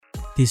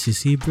This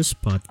is Hebrews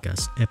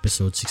Podcast,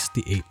 episode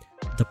 68,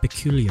 The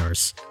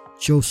Peculiars,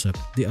 Joseph,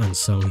 the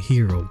Unsung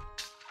Hero.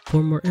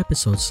 For more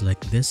episodes like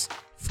this,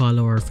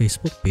 follow our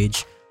Facebook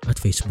page at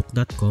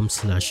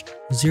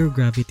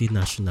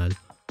facebook.com/zerogravitynational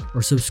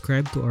or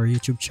subscribe to our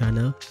YouTube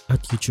channel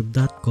at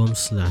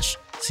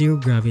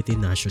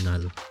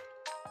youtube.com/zerogravitynational.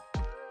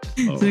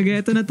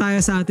 Sige, ito na tayo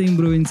sa ating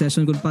brewing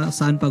session kung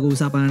saan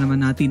pag-uusapan na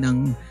naman natin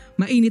ang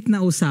mainit na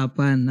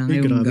usapan na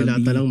ngayong gabi. Grabe,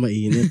 lahat lang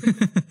mainit.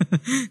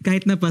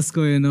 Kahit na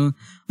Pasko yun, no?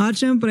 At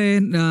syempre,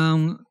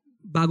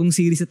 bagong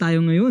series na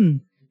tayo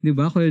ngayon. Di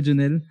ba, Kuya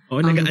Junel?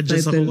 Oo,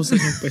 nag-a-adjust ako sa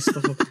yung pwesto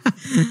ko.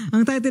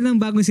 Ang title ng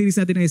bagong series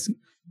natin is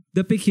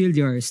The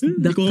Peculiars,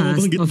 The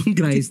Cast of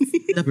Christ.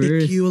 The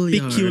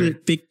Peculiars.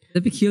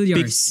 The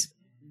Peculiars.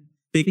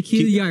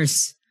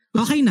 Peculiars.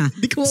 Okay na.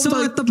 So,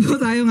 ito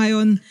po tayo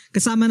ngayon.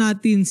 Kasama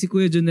natin si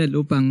Kuya Junel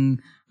upang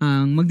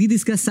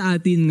magdi-discuss sa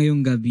atin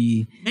ngayong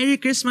gabi. Merry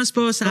Christmas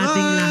po sa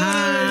ating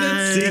lahat.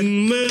 Let's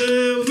sing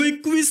Merry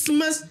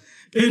Christmas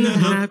and a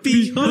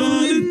Happy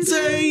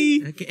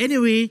Holiday. Okay,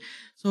 anyway,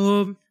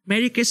 so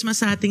Merry Christmas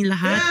sa ating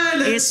lahat.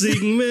 Let's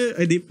sing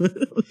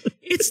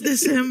It's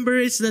December.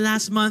 It's the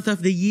last month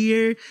of the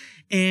year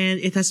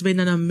and it has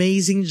been an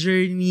amazing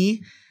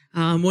journey.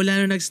 Mula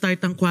nung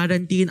nag-start ang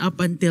quarantine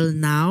up until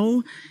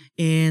now.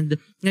 And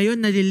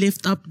ngayon,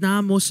 nali-lift up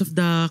na most of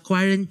the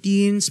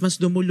quarantines,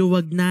 mas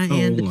dumuluwag na.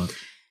 And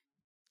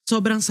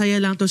sobrang saya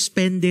lang to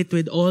spend it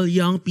with all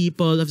young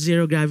people of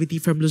Zero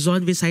Gravity from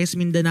Luzon, Visayas,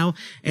 Mindanao,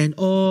 and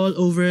all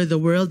over the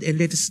world. And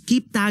let's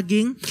keep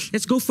tagging.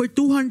 Let's go for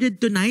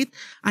 200 tonight.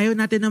 Ayaw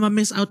natin na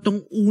ma-miss out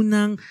tong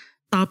unang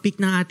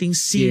topic ng ating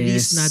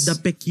series na The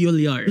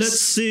Peculiars.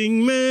 Let's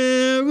sing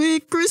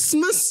Merry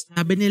Christmas.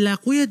 Sabi nila,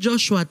 Kuya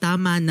Joshua,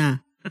 tama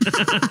na.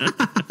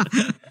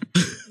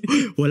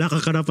 Wala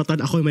ka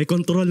karapatan. Ako may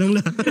control lang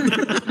lahat.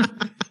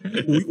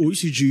 Uy,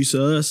 si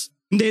Jesus.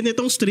 Hindi,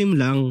 itong stream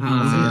lang.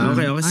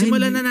 Okay.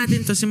 Simulan na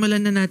natin to.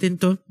 Simulan na natin.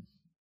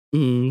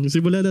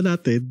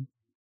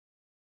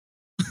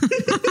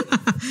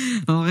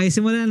 Okay,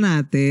 simulan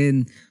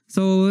natin.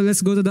 So,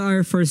 let's go to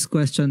our first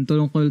question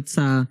tungkol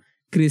sa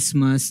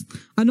Christmas.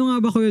 Ano nga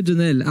ba, Kuya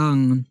Junel,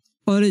 ang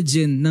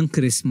origin ng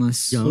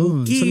Christmas?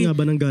 Okay. Saan nga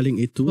ba nanggaling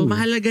ito? So,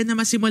 mahalaga na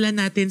masimulan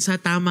natin sa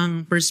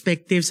tamang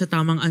perspective, sa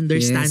tamang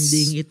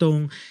understanding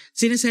itong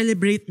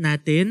sineselebrate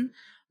natin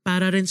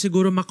para rin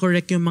siguro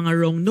makorek yung mga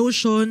wrong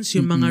notions,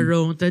 yung mga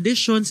wrong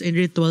traditions and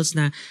rituals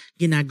na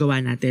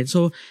ginagawa natin.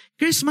 So,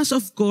 Christmas,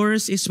 of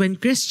course, is when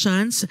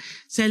Christians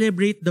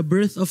celebrate the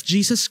birth of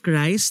Jesus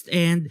Christ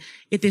and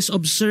it is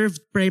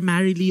observed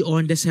primarily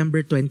on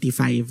December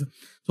 25.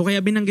 So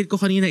kaya binanggit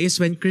ko kanina is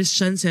when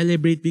Christians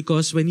celebrate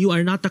because when you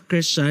are not a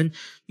Christian,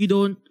 you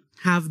don't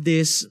have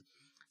this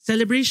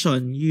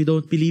celebration. You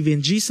don't believe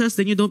in Jesus,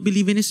 then you don't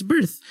believe in His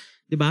birth.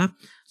 Diba?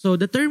 So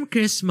the term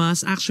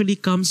Christmas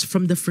actually comes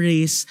from the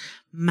phrase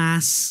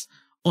Mass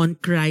on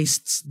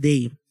Christ's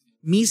Day.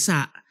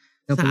 Misa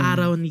sa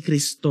araw ni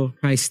Kristo.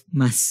 Christ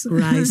Mass.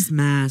 Christ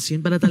Mass.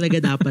 Yun para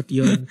talaga dapat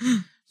yun.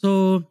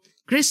 So,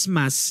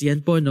 Christmas,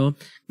 yan po, no?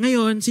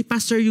 Ngayon, si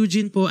Pastor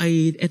Eugene po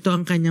ay ito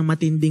ang kanyang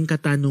matinding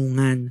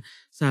katanungan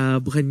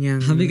sa kanyang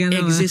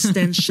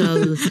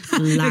existential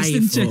life.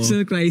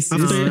 Existential crisis.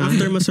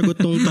 After masagot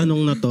tong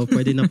tanong na to,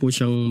 pwede na po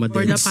siyang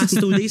For the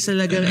past 2 days,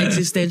 talagang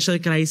existential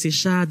crisis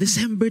siya.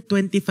 December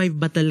 25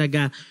 ba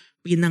talaga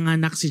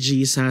pinanganak si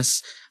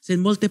Jesus? Kasi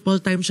multiple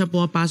times siya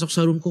pumapasok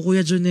sa room ko,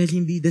 Kuya Jonel,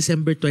 hindi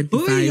December 25.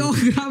 Uy,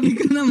 grabe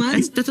ka naman.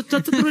 Ay,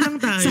 totoo lang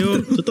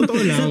tayo.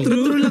 Totoo lang.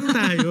 Totoo lang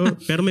tayo.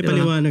 Pero may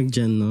paliwanag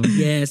dyan, no?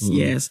 Yes.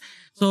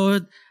 So,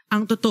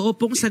 ang totoo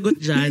pong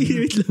sagot dyan.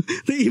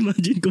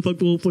 Na-imagine ko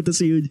pag pupunta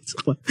si Eugene sa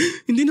kwa.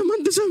 Hindi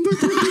naman December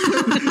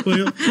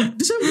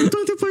 25. December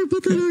 25 ba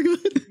talaga?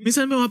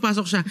 Minsan may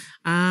mapasok siya,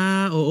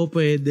 oo,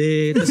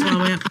 pwede. Tapos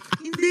mamaya,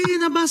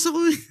 hindi, nabasa ko.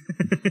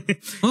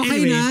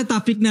 Okay anyway, na,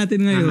 topic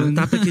natin ngayon.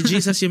 Topic ni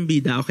Jesus yung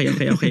bida. Okay.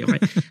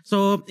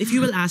 So, if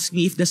you will ask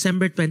me if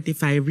December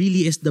 25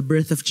 really is the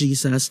birth of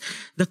Jesus,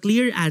 the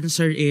clear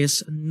answer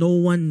is no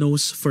one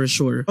knows for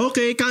sure.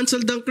 Okay,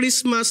 canceled ang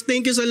Christmas.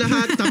 Thank you sa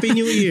lahat. Happy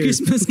New Year.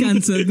 Christmas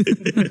canceled.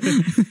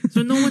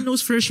 So, no one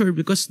knows for sure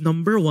because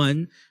number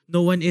one,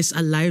 no one is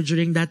alive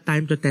during that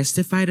time to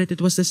testify that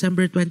it was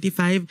December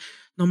 25.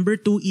 Number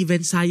two,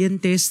 even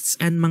scientists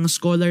and mga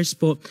scholars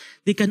po,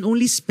 they can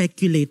only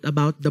speculate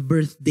about the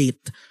birth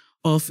date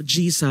of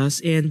Jesus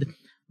and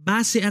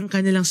base ang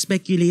kanilang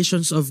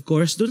speculations, of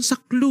course, dun sa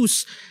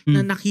clues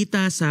na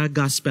nakita sa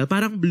gospel.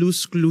 Parang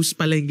blues clues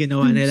pala yung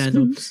ginawa nila,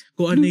 no?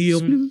 Kung ano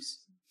yung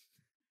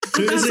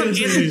ang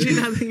energy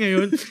natin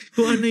ngayon,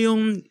 kung ano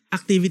yung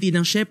activity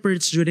ng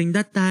shepherds during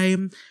that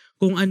time,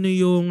 kung ano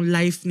yung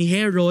life ni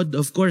Herod,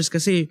 of course,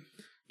 kasi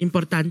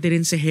importante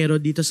rin si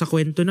Herod dito sa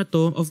kwento na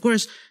to. Of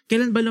course,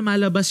 kailan ba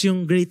lumalabas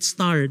yung great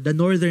star, the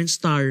northern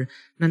star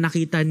na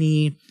nakita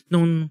ni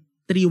nung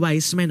 3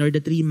 wise men or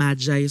the 3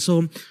 magi?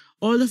 So,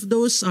 all of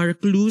those are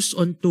clues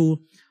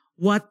onto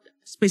what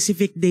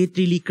specific date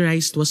really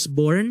Christ was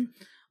born.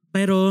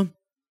 Pero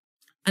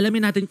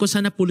alamin natin kung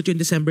saan napulot yung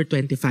December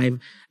 25.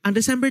 Ang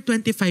December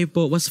 25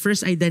 po was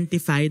first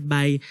identified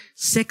by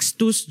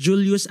Sextus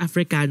Julius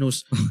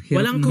Africanus.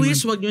 Walang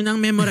quiz, wag nyo nang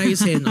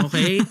memorizein,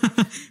 okay?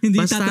 Hindi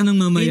tatanong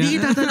mamaya.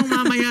 Hindi tatanong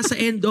mamaya sa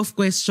end of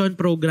question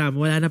program.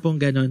 Wala na pong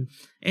ganun.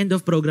 End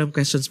of program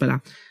questions pala.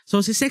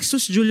 So si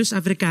Sextus Julius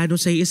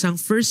Africanus ay isang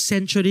first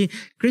century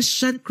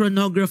Christian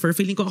chronographer.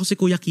 Feeling ko ako si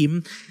Kuya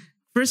Kim.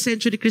 First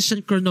century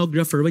Christian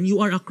chronographer. When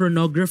you are a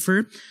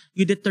chronographer,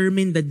 you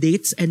determine the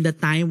dates and the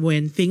time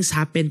when things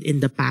happened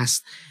in the past.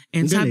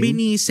 And sabi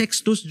ni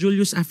Sextus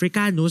Julius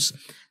Africanus,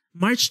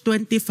 March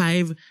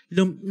 25,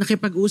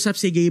 nakipag-usap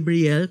si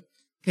Gabriel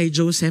kay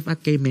Joseph at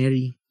kay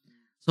Mary.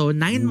 So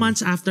 9 months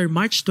after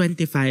March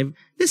 25,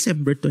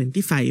 December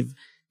 25.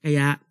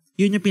 Kaya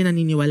yun yung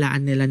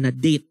pinaniniwalaan nila na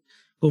date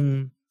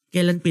kung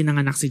kailan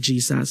pinanganak si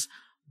Jesus.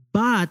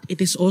 But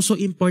it is also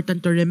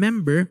important to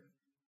remember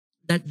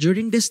that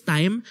during this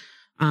time,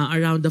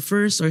 around the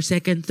 1st or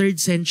 2nd, 3rd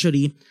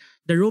century,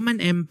 the Roman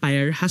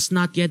Empire has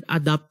not yet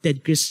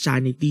adopted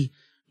Christianity.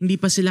 Hindi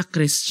pa sila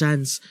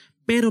Christians.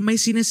 Pero may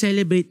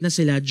sineselebrate na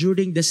sila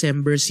during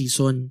December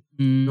season.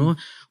 No?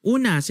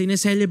 Una,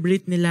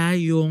 sineselebrate nila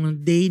yung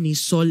day ni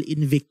Sol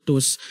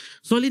Invictus.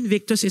 Sol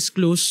Invictus is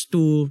close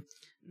to,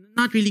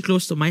 not really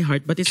close to my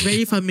heart, but it's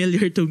very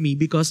familiar to me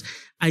because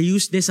I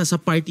used this as a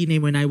party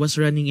name when I was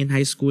running in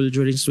high school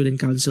during student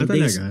council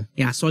days. Talaga?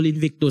 Yeah, Sol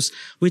Invictus,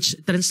 which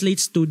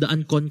translates to the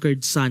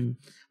unconquered sun.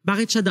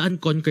 Bakit siya the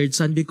unconquered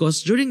sun?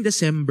 Because during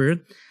December,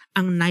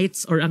 ang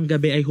nights or ang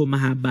gabi ay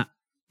humahaba.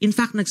 In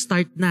fact,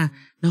 nag-start na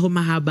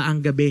humahaba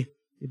ang gabi.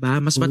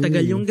 Diba? Mas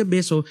matagal yung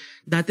gabi. So,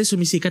 dati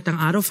sumisikat ang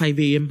araw, 5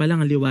 a.m. pa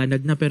lang, ang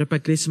liwanag na. Pero pag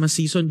Christmas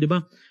season,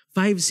 diba?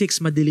 5, 6,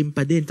 madilim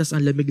pa din. Tas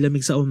ang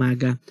lamig-lamig sa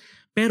umaga.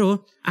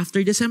 Pero,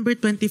 after December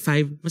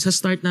 25,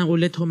 masa-start na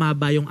ulit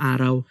humaba yung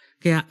araw.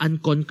 Kaya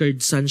unconquered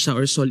sun siya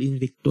or Sol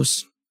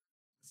Invictus.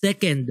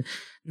 Second,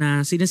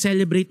 na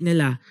sineselebrate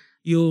nila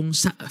yung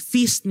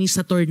feast ni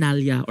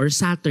Saturnalia or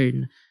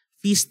Saturn.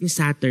 Feast ni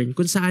Saturn.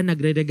 Kung saan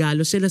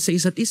nagre-regalo sila sa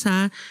isa't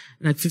isa,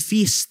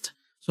 nag-feast.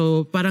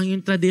 So, parang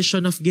yung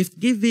tradition of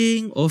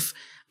gift-giving, of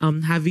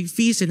having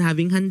feast and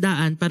having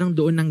handaan, parang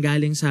doon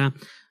nanggaling sa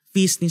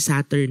feast ni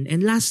Saturn.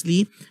 And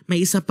lastly,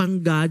 may isa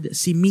pang god,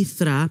 si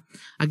Mithra.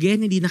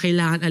 Again, hindi na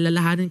kailangan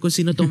alalahanin kung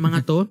sino tong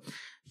mga to.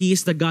 He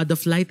is the god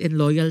of light and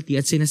loyalty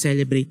at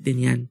sineselebrate din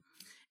yan.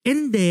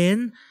 And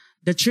then,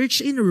 the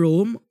church in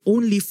Rome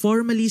only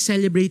formally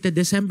celebrated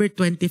December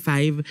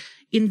 25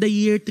 in the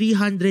year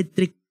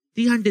 336.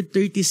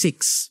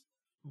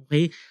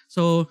 Okay?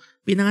 So,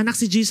 pinanganak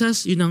si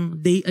Jesus, yun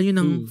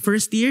ang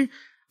first year.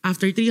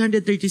 After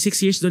 336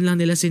 years, doon lang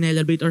nila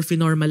sinelebrate or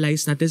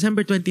finormalize na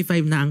December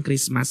 25 na ang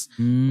Christmas.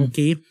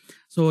 Okay?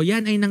 So,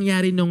 yan ay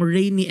nangyari nung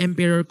reign ni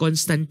Emperor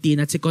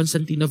Constantine. At si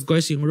Constantine, of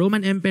course, yung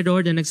Roman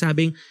Emperor na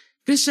nagsabing,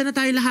 Christian na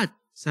tayo lahat.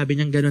 Sabi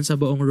niyang ganun sa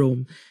buong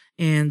Rome.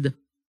 And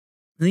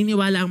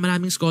naniniwala ang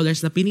maraming scholars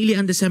na pinili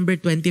ang December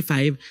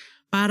 25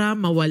 para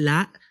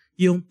mawala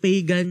yung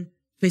pagan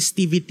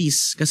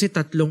festivities. Kasi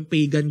 3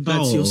 pagan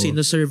gods yung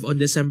sinuserve on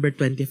December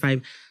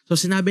 25. So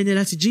sinabi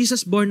nila si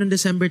Jesus born on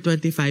December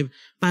 25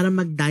 para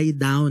mag-die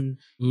down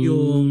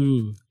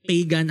yung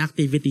pagan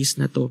activities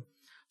na to.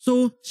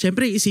 So,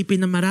 syempre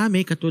isipin na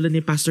marami, katulad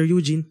ni Pastor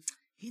Eugene,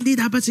 hindi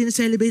dapat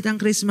sineselebrate ang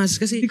Christmas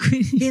kasi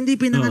hindi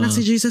pinanganak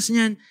si Jesus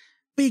niyan.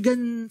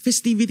 Pagan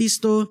festivities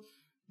to,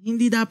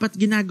 hindi dapat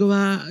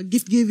ginagawa,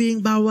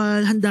 gift-giving,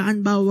 bawal,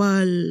 handaan,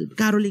 bawal,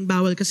 caroling,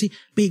 bawal, kasi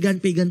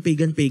pagan.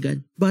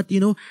 But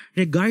you know,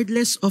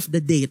 regardless of the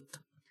date,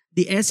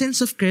 the essence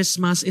of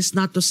Christmas is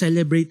not to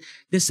celebrate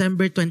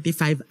December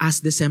 25 as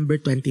December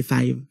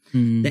 25.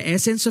 The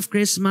essence of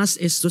Christmas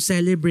is to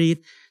celebrate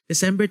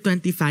December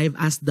 25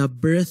 as the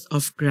birth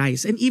of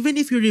Christ. And even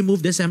if you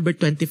remove December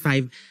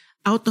 25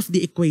 out of the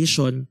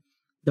equation,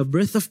 the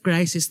birth of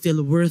Christ is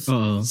still worth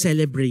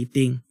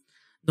celebrating.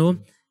 No?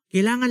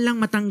 Kailangan lang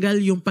matanggal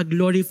yung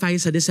pag-glorify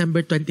sa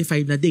December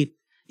 25 na date.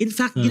 In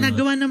fact,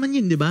 ginagawa naman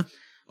yun, di ba?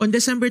 On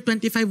December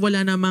 25,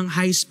 wala namang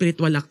high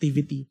spiritual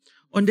activity.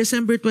 On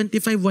December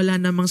 25, wala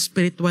namang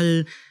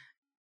spiritual,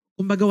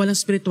 kumbaga walang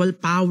spiritual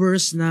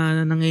powers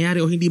na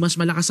nangyayari o hindi mas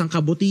malakas ang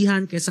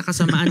kabutihan kaysa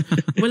kasamaan.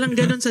 Walang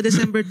ganun sa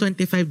December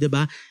 25, di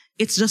ba?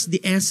 It's just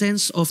the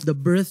essence of the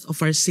birth of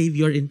our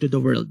Savior into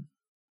the world.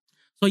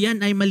 So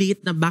yan ay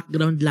maliit na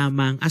background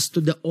lamang as to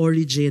the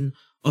origin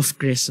of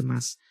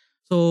Christmas.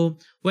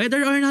 So,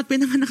 whether or not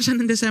pinanganak siya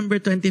ng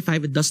December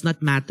 25, it does not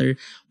matter.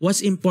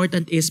 What's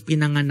important is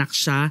pinanganak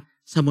siya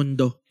sa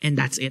mundo. And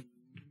that's it.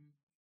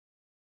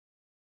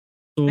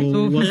 So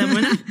alam mo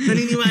na?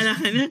 Naniniwala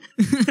ka na?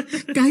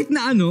 Kahit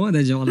na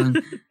joke lang.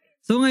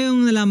 So,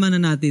 ngayong nalaman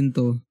na natin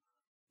to,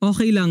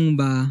 okay lang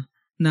ba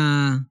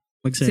na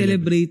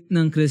mag-celebrate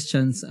ng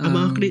Christians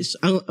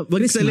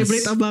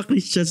mag-celebrate ang mga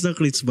Christians ng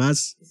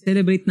Christmas?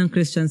 Celebrate ng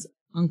Christians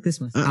ang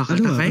Christmas.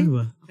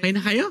 Okay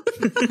na kayo?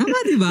 Tama,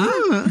 di ba?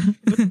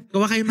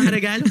 Gawa kayo mga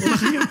regalo? Gawa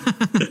kayo?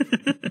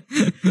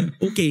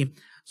 Okay.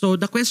 So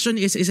the question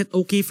is it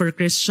okay for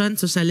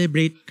Christians to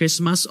celebrate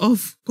Christmas?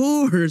 Of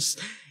course.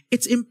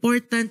 It's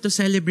important to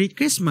celebrate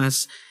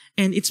Christmas.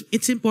 And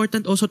it's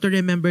important also to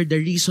remember the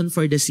reason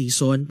for the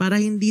season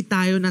para hindi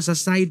tayo nasa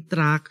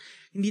sidetrack,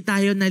 hindi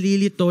tayo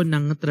nalilito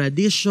ng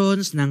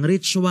traditions, ng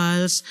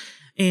rituals,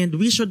 and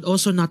we should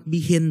also not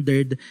be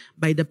hindered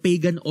by the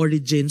pagan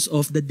origins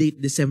of the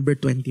date December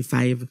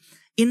 25.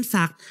 In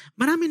fact,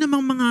 marami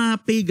namang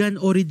mga pagan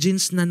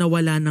origins na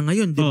nawala na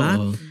ngayon, di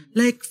ba?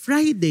 Like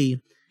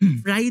Friday.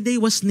 Friday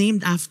was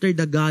named after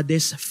the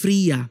goddess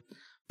Freya.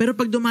 Pero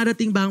pag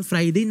dumarating ba ang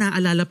Friday,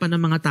 naalala pa ng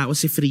mga tao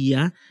si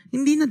Freya?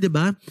 Hindi na, di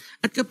ba?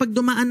 At kapag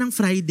dumaan ng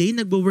Friday,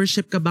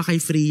 nagwo-worship ka ba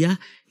kay Freya?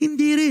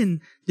 Hindi rin,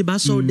 di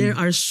ba? So there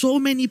are so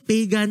many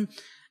pagan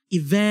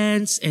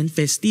events and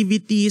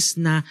festivities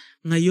na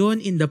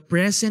ngayon in the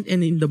present and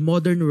in the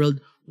modern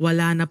world,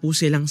 wala na po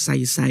silang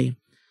saysay.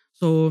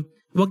 So,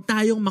 wag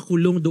tayong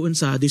makulong doon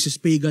sa this is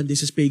pagan,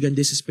 this is pagan,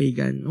 this is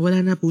pagan. Wala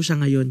na po siya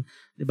ngayon,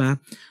 'di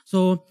ba?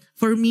 So,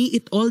 for me,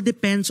 it all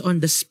depends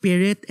on the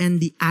spirit and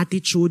the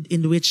attitude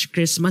in which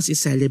Christmas is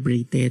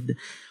celebrated.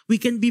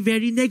 We can be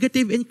very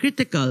negative and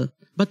critical,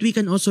 but we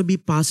can also be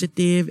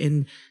positive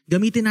and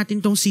gamitin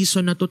natin tong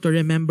season na to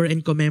remember and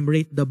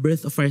commemorate the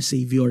birth of our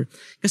Savior.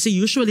 Kasi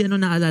usually, ano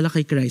naalala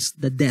kay Christ?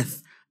 The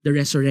death, the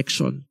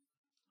resurrection.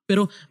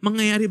 Pero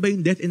mangyayari ba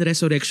yung death and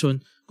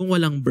resurrection kung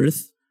walang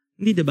birth?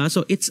 Hindi, diba?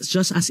 So, it's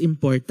just as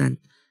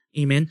important.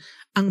 Amen?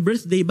 Ang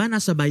birthday ba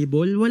nasa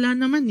Bible? Wala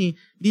naman eh.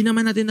 Di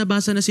naman natin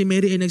nabasa na si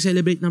Mary ay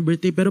nag-celebrate ng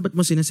birthday, pero ba't mo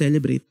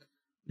sinaselebrate?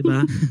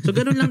 Diba? So,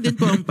 ganun lang din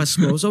po ang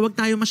Pasko. So, wag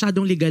tayo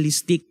masyadong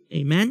legalistic.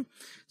 Amen?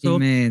 So,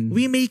 Amen.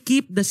 We may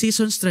keep the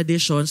season's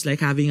traditions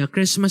like having a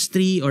Christmas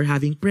tree or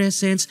having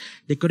presents,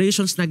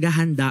 decorations na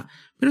gahanda,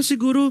 pero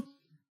siguro,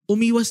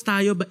 umiwas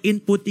tayo ba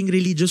in putting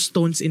religious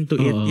tones into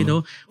it, you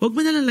know? Huwag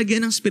mo na lang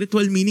lagyan ng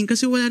spiritual meaning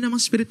kasi wala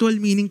namang spiritual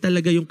meaning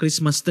talaga yung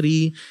Christmas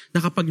tree na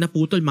kapag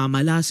naputol,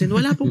 mamalasin.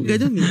 Wala pong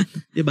ganun eh.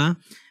 Diba?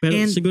 Pero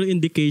siguro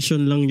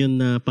indication lang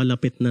yun na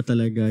palapit na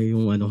talaga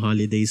yung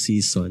holiday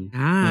season.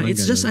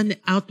 It's just an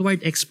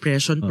outward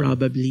expression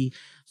probably.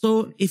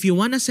 So, if you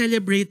wanna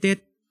celebrate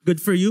it,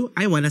 good for you.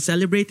 I wanna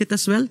celebrate it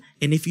as well.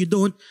 And if you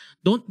don't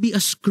be a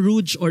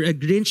Scrooge or a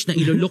Grinch na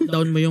ilo-look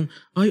down mo yung,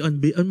 ay,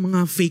 ang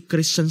mga fake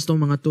Christians tong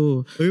mga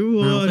to. Ay,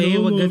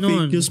 wag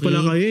ganon. Fake news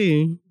pala kayo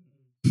eh.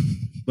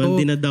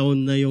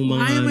 Dinadawn na yung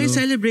mga ayaw mo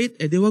i-celebrate,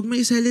 di wag mo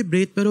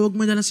i-celebrate, pero wag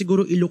mo na lang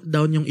siguro i-look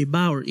down yung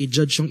iba or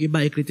i-judge yung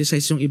iba,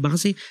 i-criticize yung iba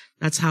kasi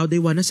that's how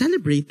they wanna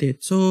celebrate it.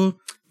 So,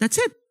 that's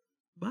it.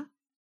 Ba?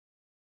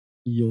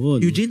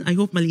 Yun. Eugene, I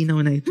hope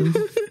malinaw na ito.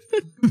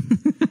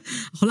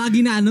 Ako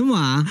lagi na mo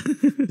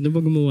Ano ba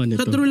gumawa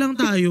nito? Sa true lang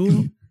tayo.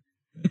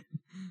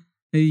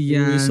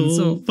 Ayan.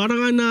 So,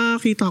 parang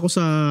nakita ko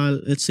sa,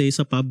 let's say,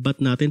 sa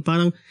pubbat natin,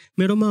 parang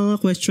meron mga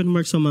question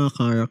mark sa mga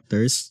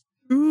characters.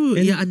 True.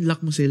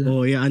 I-unlock mo sila.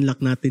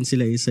 I-unlock natin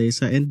sila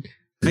isa-isa. And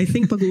I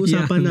think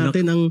pag-uusapan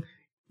natin ang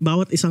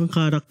bawat isang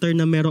character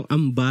na merong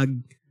ambag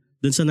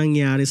dun sa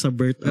nangyari sa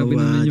birth of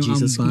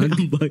Jesus.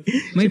 Ambag.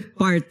 May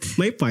part.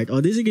 May part.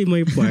 Sige,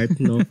 may part,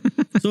 no?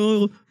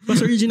 So,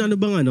 Pastor Eugene,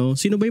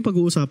 sino ba yung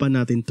pag-uusapan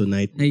natin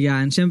tonight?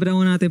 Ayan, syempre ang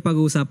una natin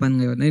pag-uusapan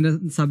ngayon, ay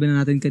sabi na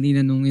natin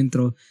kanina nung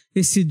intro,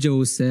 is si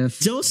Joseph.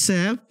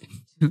 Joseph?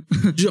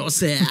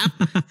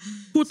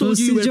 Who told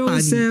you si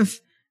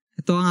Joseph,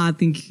 ito ang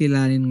ating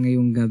kikilanin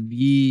ngayong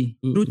gabi.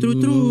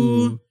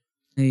 True.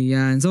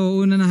 Ayan, so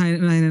una na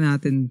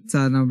natin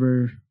sa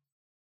number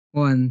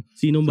 1.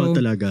 Sino ba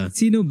talaga?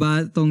 Sino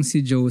ba tong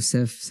si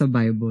Joseph sa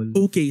Bible?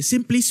 Okay,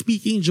 simply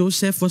speaking,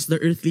 Joseph was the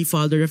earthly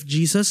father of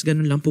Jesus.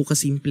 Ganun lang po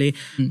kasimple.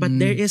 But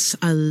there is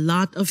a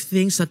lot of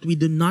things that we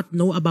do not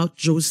know about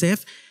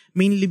Joseph,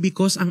 mainly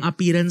because ang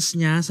appearance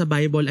niya sa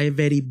Bible ay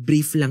very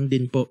brief lang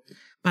din po.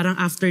 Parang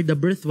after the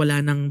birth, wala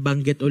nang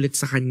banggit ulit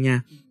sa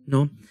kanya,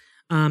 no?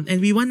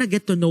 And we wanna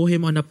get to know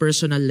him on a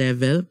personal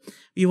level.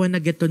 We wanna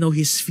get to know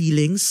his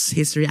feelings,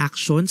 his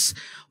reactions,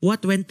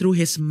 what went through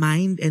his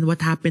mind, and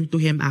what happened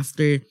to him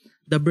after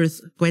the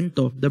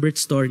birth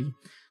story.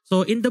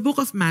 So in the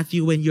book of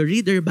Matthew, when you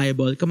read your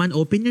Bible, come on,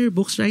 open your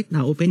books right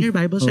now, open your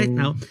Bibles right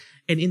now,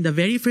 and in the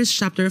very first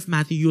chapter of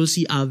Matthew, you'll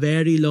see a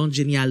very long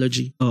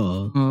genealogy.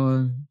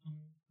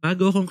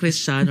 Bago akong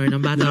Christian or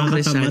nang bata akong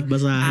Christian,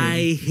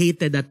 I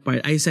hated that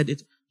part. I said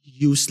it's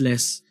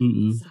useless.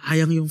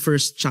 Sayang yung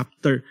first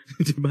chapter.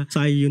 Diba?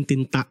 Sayang yung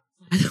tinta.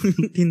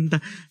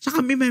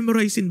 Saka may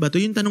memorizein ba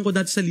to? Yung tanong ko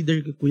dati sa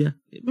leader ko, kuya,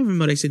 may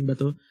memorizein ba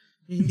to?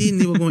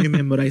 Hindi wag mo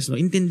i-memorize, no?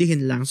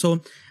 Intindihin lang. So,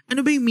 ano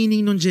ba yung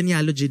meaning ng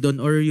genealogy doon?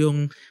 Or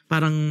yung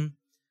parang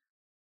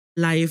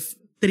life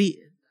tree,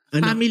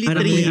 family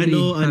tree.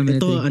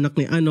 Ito, anak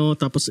ni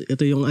tapos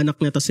ito yung anak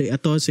niya, tapos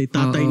ito, si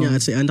tatay niya,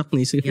 at si anak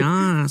ni.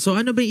 Yeah. So,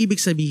 ano ba yung ibig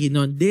sabihin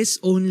nun? This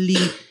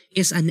only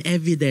is an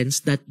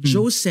evidence that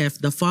Joseph,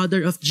 the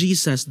father of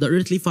Jesus, the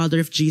earthly father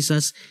of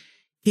Jesus,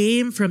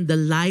 came from the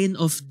line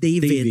of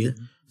David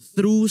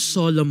through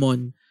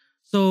Solomon.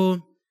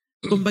 So,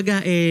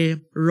 kumbaga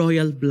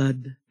royal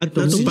blood. At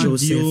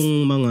natupad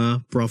yung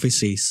mga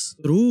prophecies.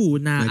 True.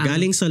 Na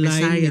galing sa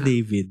line ni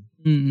David.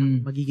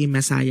 Magiging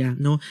Messiah,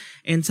 no?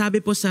 And sabi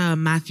po sa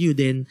Matthew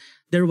din,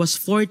 there were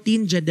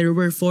 14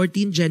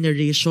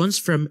 generations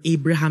from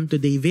Abraham to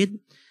David.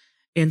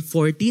 and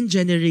 14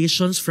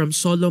 generations from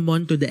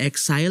Solomon to the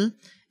exile,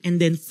 and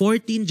then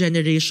 14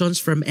 generations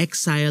from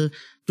exile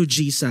to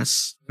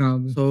Jesus.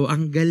 Grabe. So,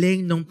 ang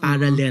galing ng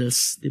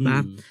parallels, di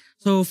ba?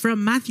 So,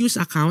 from Matthew's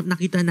account,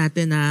 nakita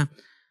natin na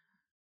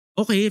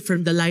okay,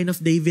 from the line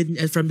of David,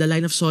 from the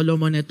line of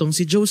Solomon, itong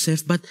si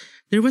Joseph, but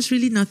there was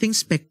really nothing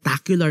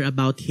spectacular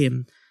about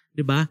him.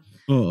 Diba?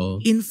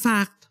 Oo. In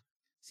fact,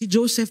 si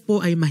Joseph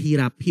po ay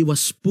mahirap. He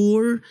was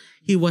poor.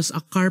 He was a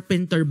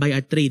carpenter by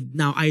a trade.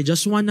 Now, I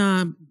just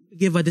wanna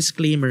give a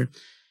disclaimer.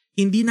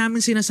 Hindi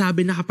namin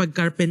sinasabi na kapag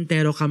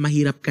karpentero ka,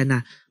 mahirap ka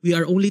na. We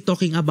are only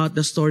talking about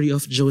the story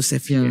of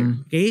Joseph here.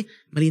 Okay?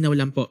 Malinaw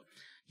lang po.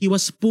 He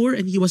was poor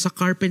and he was a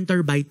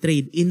carpenter by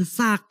trade. In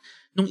fact,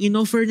 nung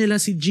inoffer nila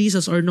si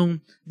Jesus or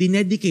nung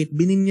dinedicate,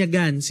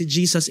 bininyagan si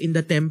Jesus in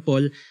the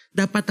temple,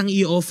 dapat ang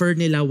i-offer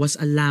nila was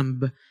a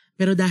lamb.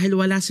 Pero dahil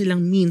wala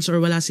silang means or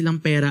wala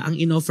silang pera, ang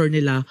inoffer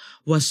nila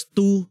was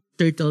 2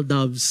 turtle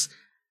doves.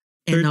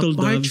 And Turtle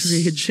a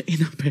partridge doves.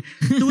 in a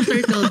 2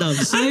 turtle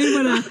doves. Ayun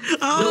pala.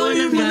 Doon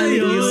ang galing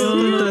yun.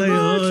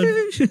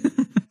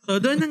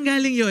 So doon ang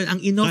galing yun. Ang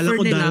inoffer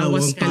nila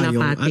was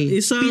kalapate. At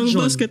isang pigeon.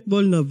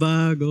 basketball na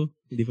bago.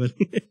 Hindi pa.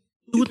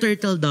 2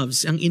 turtle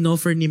doves ang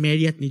inoffer ni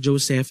Mary at ni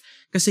Joseph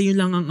kasi yun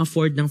lang ang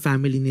afford ng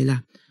family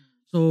nila.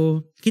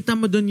 So, kita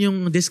mo dun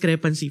yung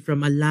discrepancy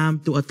from a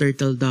lamb to a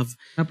turtle dove.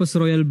 Tapos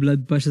royal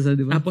blood pa siya sa,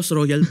 di ba? Tapos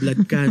royal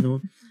blood ka,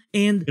 no?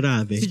 And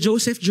Grabe. si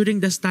Joseph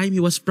during this time, he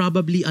was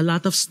probably, a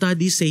lot of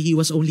studies say he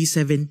was only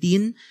 17.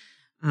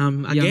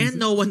 Again,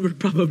 no one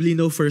would probably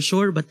know for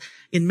sure, but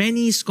in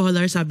many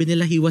scholars, sabi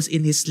nila he was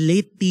in his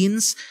late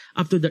teens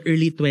up to the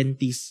early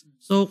 20s.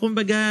 So,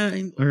 kumbaga,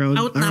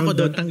 out na ako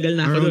doon, tanggal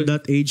na ako doon. Around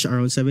that age,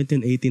 around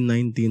 17, 18,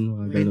 19,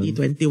 mga ganun.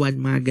 20, 21,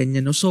 mga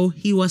ganyan. No? So,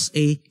 he was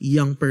a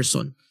young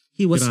person.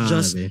 He was Grabe.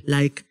 just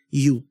like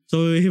you. So,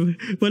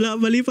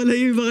 mali pala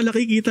yung mga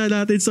nakikita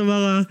natin sa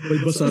mga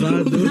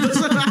Basarado.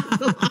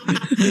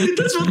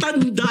 Tapos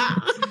matanda.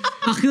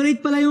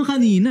 Accurate pala yung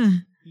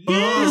kanina.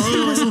 Yes!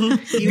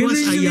 He was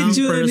a young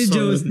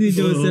person. Ni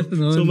Joseph,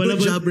 no? So,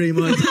 Good job,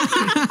 Raymond.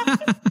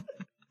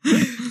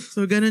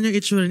 So, ganun yung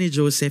itsura ni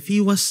Joseph.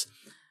 He was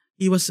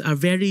a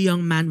very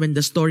young man when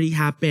the story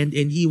happened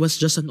and he was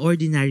just an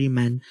ordinary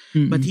man.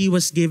 But he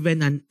was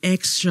given an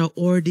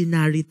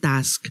extraordinary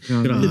task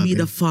to be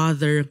the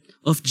father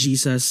of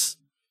Jesus.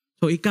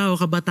 So ikaw,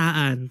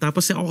 kabataan,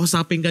 tapos ako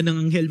kasapin ka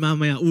ng anghel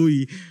mamaya,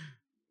 uy,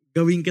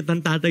 gawin kitang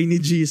tatay ni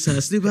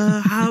Jesus. Di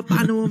ba?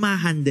 Paano mo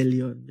ma-handle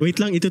yun?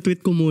 Wait lang,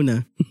 ito-tweet ko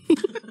muna.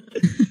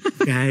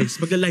 Guys,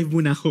 mag-live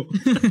muna ako.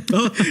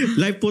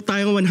 Live po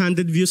tayong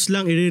 100 views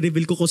lang.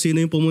 I-reveal ko kung sino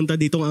yung pumunta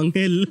ditong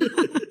anghel.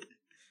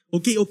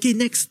 Okay,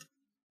 next.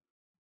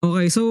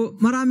 Okay, so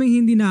maraming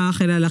hindi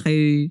nakakilala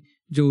kay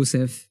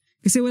Joseph.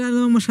 Kasi wala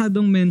namang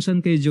masyadong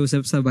mention kay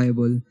Joseph sa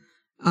Bible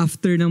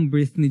after ng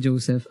birth ni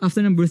Joseph,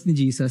 after ng birth ni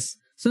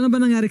Jesus. So ano ba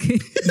nangyari kay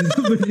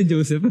birth ni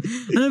Joseph?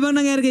 Ano ba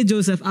nangyari kay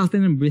Joseph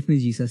after ng birth ni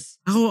Jesus?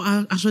 Ako,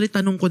 actually,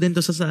 tanong ko din to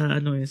sa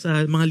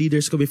mga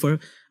leaders ko before.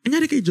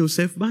 Anyari kay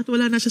Joseph? Bakit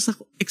wala na siya sa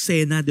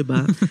eksena, di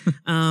ba?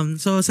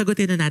 So,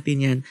 sagutin na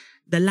natin yan.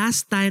 The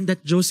last time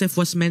that Joseph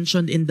was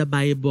mentioned in the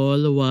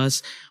Bible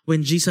was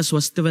when Jesus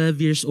was 12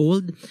 years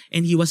old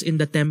and he was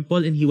in the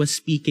temple and he was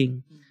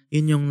speaking.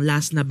 Yun yung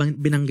last na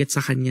binanggit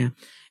sa kanya.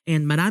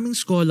 And maraming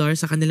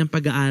scholars sa kanilang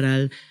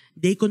pag-aaral,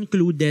 they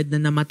concluded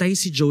na namatay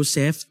si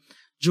Joseph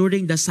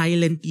during the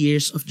silent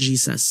years of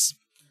Jesus.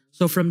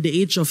 So from the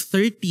age of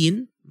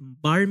 13,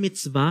 bar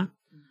mitzvah,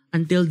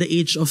 until the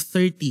age of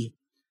 30,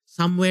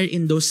 somewhere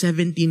in those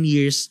 17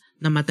 years,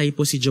 namatay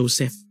po si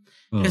Joseph.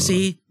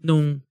 Kasi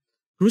nung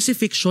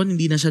crucifixion,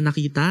 hindi na siya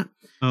nakita.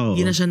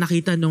 Hindi na siya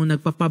nakita nung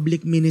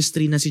nagpa-public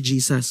ministry na si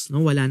Jesus.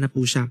 No? Wala na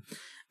po siya.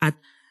 At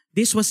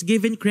this was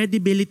given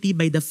credibility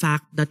by the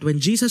fact that when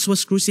Jesus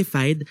was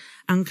crucified,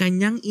 ang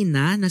kanyang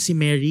ina na si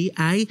Mary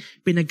ay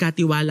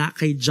pinagkatiwala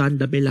kay John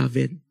the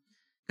Beloved.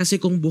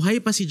 Kasi kung buhay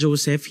pa si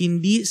Joseph,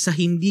 hindi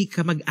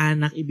ka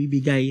mag-anak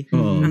ibibigay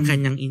ang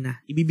kanyang ina.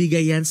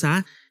 Ibibigay yan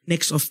sa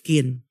next of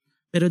kin.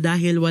 Pero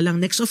dahil walang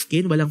next of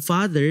kin, walang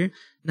father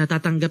na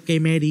tatanggap kay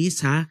Mary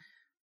sa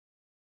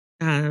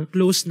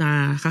close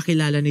na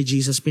kakilala ni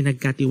Jesus,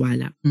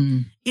 pinagkatiwala.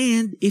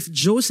 And if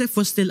Joseph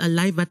was still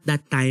alive at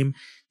that time,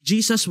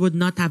 Jesus would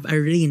not have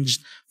arranged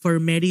for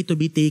Mary to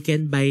be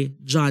taken by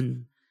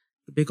John.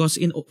 Because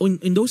in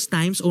those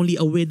times, only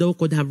a widow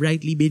could have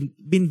rightly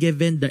been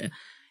given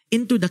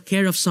into the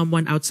care of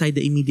someone outside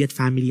the immediate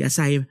family, as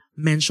I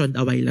mentioned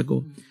a while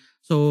ago.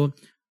 So,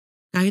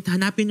 kahit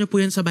hanapin niyo po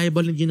yan sa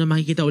Bible, hindi na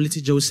makikita ulit si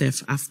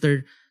Joseph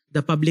after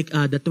the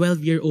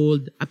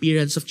 12-year-old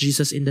appearance of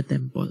Jesus in the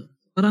temple.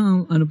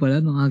 Parang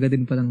nung aga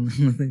din palang.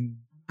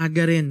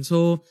 Aga rin.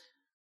 So,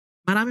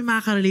 marami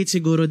makaka-relate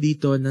siguro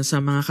dito na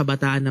sa mga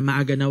kabataan na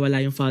maaga na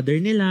wala yung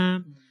father nila.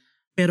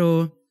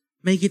 Pero,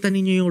 makikita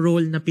ninyo yung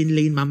role na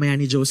pinlay mamaya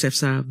ni Joseph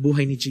sa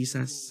buhay ni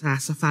Jesus,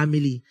 sa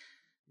family.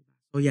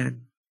 So,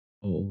 yan.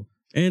 Oo.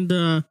 And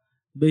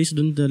based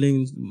dun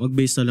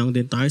mag-base na lang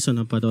din tayo sa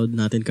napanood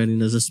natin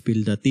kanina sa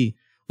Spill the Tea.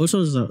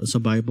 Also sa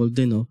Bible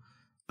din,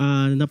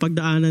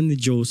 napagdaanan ni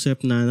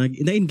Joseph na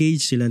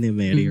na-engage sila ni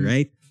Mary,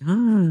 right?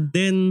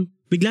 Then,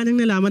 bigla nang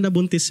nalaman na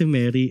buntis si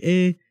Mary.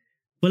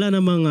 Wala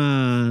namang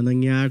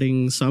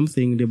nangyaring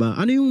something, di ba?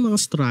 Ano yung mga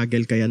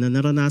struggle kaya na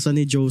naranasan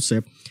ni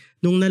Joseph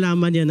nung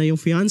nalaman niya na yung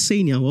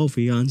fiancé niya,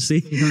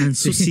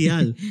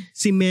 social,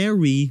 si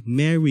Mary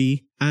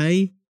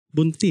ay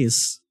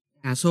buntis.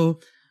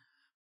 So,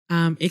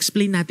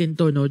 explain natin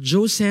to, no?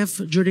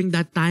 Joseph, during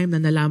that time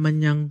na nalaman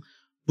niyang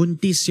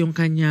buntis yung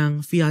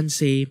kanyang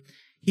fiancé,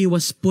 he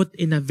was put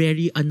in a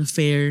very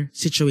unfair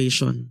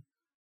situation.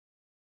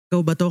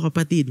 Ikaw ba to,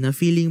 kapatid, na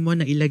feeling mo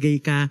na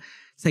ilagay ka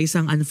sa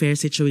isang unfair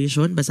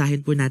situation?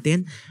 Basahin po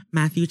natin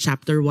Matthew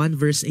chapter 1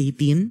 verse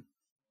 18.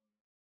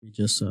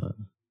 Just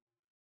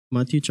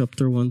Matthew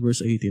chapter 1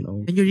 verse 18.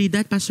 Oh. Can you read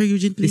that, Pastor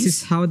Eugene, please?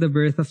 This is how the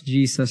birth of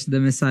Jesus, the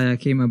Messiah,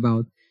 came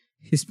about.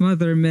 His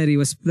mother Mary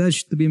was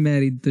pledged to be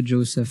married to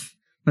Joseph.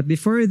 But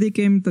before they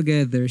came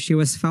together, she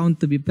was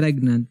found to be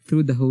pregnant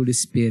through the Holy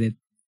Spirit.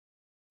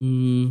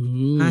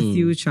 Mm-hmm.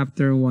 Matthew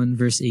chapter 1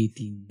 verse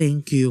 18.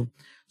 Thank you.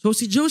 So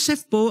si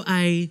Joseph po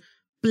ay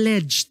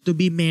pledged to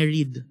be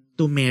married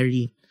to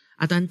Mary.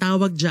 At ang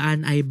tawag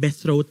dyan ay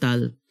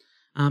betrothal.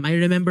 I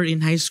remember in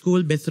high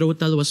school,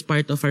 betrothal was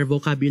part of our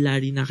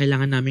vocabulary na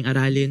kailangan naming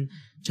aralin,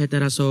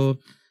 etc.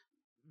 So,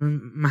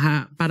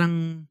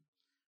 parang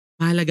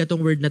mahalaga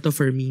tong word na to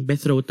for me,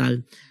 betrothal.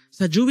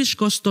 Sa Jewish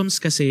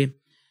customs kasi,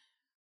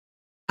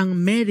 ang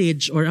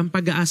marriage or ang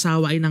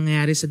pag-aasawa ay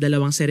nangyayari sa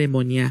dalawang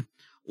seremonya.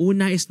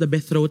 Una is the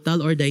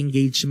betrothal or the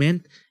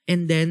engagement,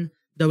 and then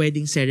the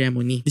wedding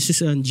ceremony. This is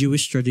a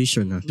Jewish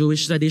tradition.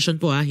 Jewish tradition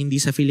po hindi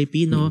sa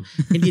Filipino.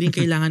 Hindi rin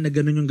kailangan na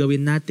ganun yung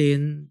gawin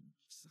natin.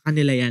 Sa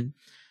kanila yan.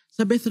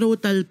 Sa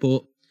betrothal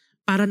po,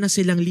 para na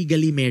silang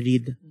legally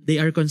married.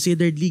 They are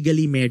considered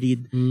legally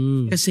married.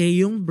 Kasi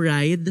yung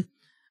bride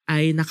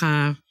ay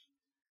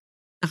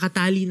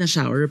nakatali na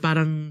siya or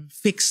parang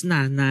fix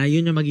na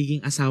yun yung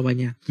magiging asawa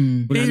niya.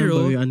 Wala nang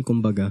bawian,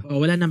 kumbaga.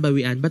 Wala nang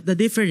bawian. But the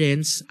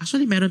difference,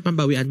 actually meron pang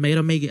bawian. May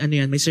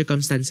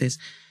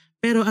circumstances.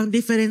 Pero ang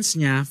difference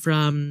niya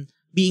from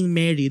being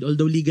married,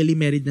 although legally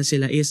married na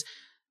sila, is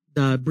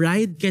the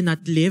bride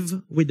cannot live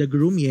with the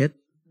groom yet.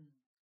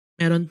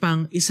 Meron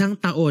pang 1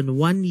 taon,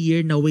 1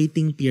 year na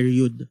waiting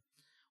period.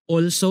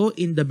 Also,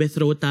 in the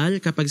betrothal,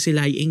 kapag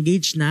sila ay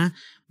engaged na,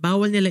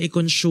 bawal nila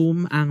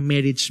i-consume ang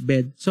marriage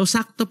bed. So,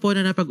 sakto po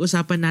na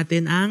napag-usapan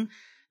natin ang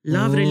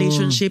love,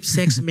 relationship,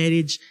 sex,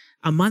 marriage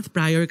a month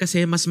prior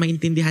kasi mas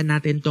maintindihan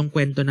natin tong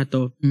kwento na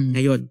to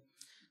ngayon.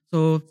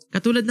 So,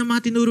 katulad ng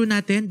mga tinuro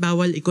natin,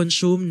 bawal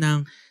i-consume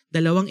ng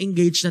dalawang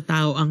engaged na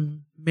tao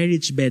ang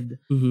marriage bed.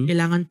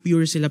 Kailangan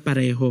pure sila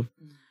pareho.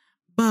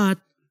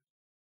 But,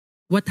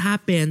 what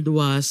happened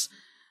was,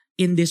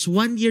 in this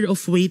 1 year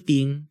of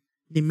waiting,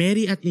 ni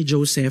Mary at ni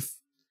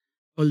Joseph,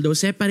 although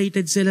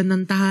separated sila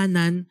ng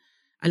tahanan,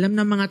 alam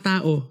ng mga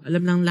tao,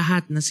 alam ng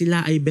lahat na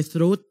sila ay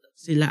betrothed,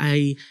 sila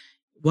ay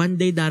one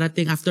day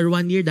darating, after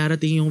 1 year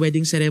darating yung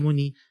wedding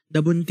ceremony,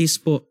 nabuntis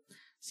po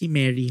si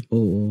Mary.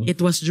 It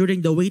was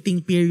during the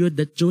waiting period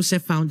that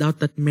Joseph found out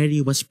that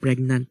Mary was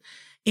pregnant.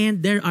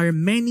 And there are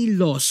many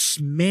laws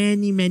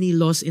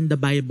in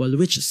the Bible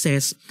which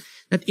says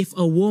that if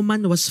a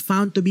woman was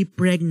found to be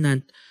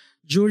pregnant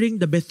during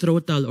the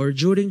betrothal or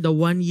during the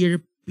 1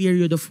 year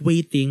period of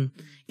waiting,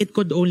 it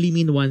could only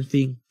mean one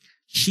thing.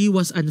 She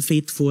was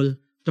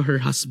unfaithful to her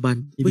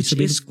husband, which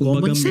is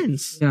common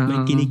sense. Yeah,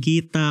 may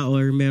kinikita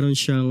or meron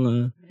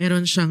siyang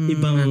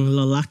ibang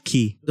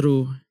lalaki.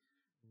 True.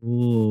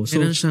 So,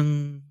 meron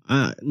siyang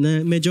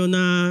medyo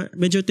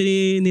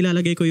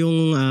nilalagay ko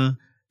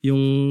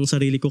yung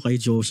sarili ko kay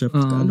Joseph.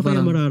 Ano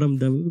kaya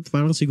mararamdaman?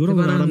 Parang siguro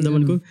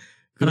mararamdaman ko.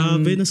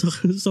 Grabe,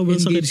 sobrang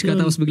sakit. Engage ka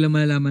tapos biglang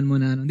malalaman mo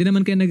na Hindi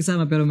naman kayo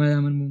nagsama pero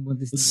malalaman mo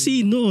buntis.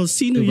 Sino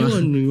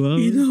yun?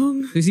 Wow.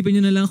 So, isipin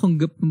nyo na lang kung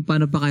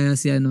paano pa kaya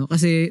si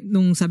Kasi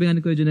nung sabi nga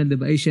ni Kuya Jonel,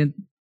 diba, ancient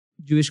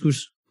Jewish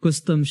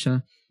custom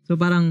siya. So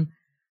parang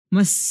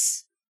mas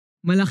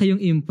malaki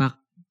yung impact.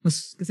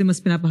 Kasi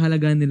mas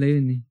pinapahalagaan nila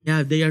yun eh.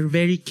 Yeah, they are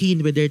very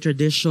keen with their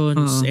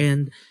traditions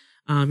and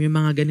yung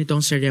mga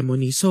ganitong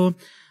ceremony. So,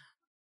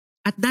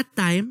 at that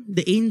time,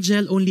 the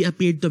angel only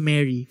appeared to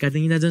Mary.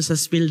 Kanina dun sa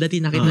spill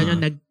dati, nakita nyo,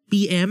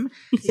 nag-PM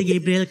si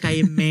Gabriel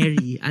kay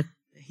Mary. At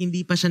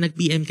hindi pa siya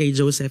nag-PM kay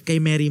Joseph,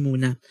 kay Mary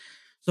muna.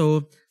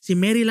 So, si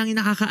Mary lang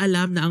yung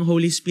nakakaalam na ang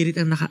Holy Spirit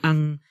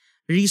ang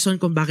reason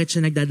kung bakit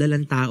siya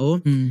nagdadalang tao.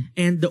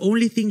 And the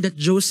only thing that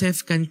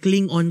Joseph can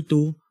cling on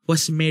to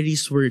was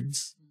Mary's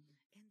words.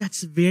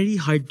 That's very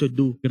hard to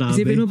do. Grabe.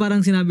 Isipin mo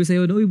parang sinabi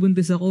sa'yo, uy,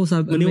 buntis ako.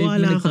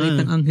 Maniwala ka. May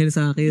nagpakitang anghel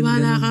sa akin.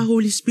 Maniwala ka,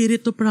 Holy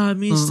Spirit to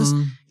promise. Tas,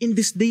 in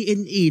this day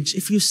and age,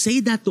 if you say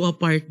that to a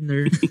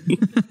partner,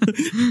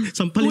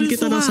 sampalin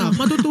kita ng sap.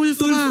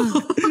 Matutulfo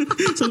ka.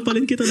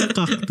 Sampalin kita ng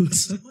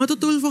cactus.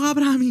 Matutulfo ka,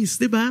 promise.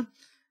 Diba?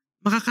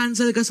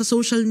 Makakancel ka sa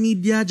social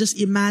media. Just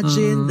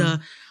imagine the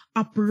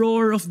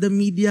uproar of the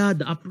media,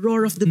 the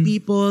uproar of the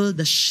people,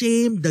 the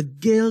shame, the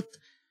guilt.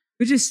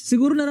 Which is,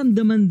 siguro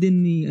naramdaman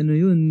din ni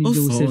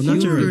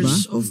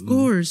Joseph. Of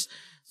course.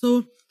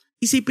 So,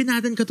 isipin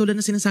natin katulad na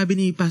sinasabi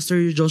ni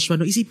Pastor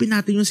Joshua, isipin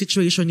natin yung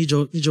situation ni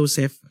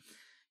Joseph.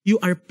 You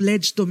are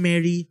pledged to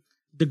marry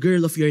the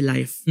girl of your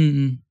life.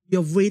 You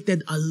have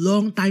waited a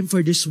long time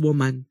for this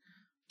woman,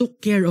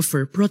 took care of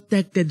her,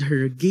 protected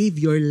her, gave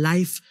your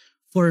life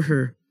for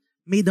her,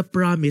 made a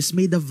promise,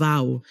 made a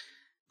vow.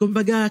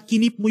 Kumbaga,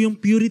 kinip mo yung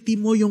purity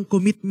mo, yung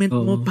commitment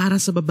mo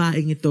para sa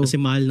babaeng ito. Kasi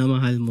mahal na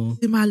mahal mo.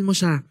 Kasi mahal mo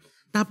siya.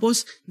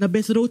 Tapos,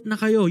 na-betrothed na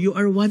kayo. You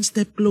are one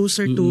step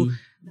closer to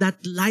that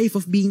life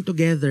of being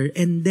together.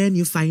 And then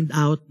you find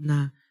out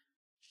na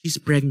she's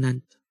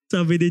pregnant.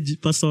 Sabi ni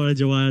Pastora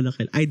Joanna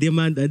Nakil, I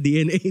demand a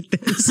DNA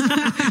test.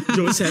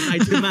 Joseph, I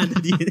demand a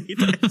DNA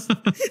test.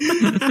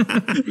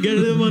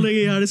 Ganun naman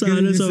nangyayari sa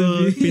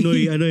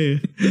Pinoy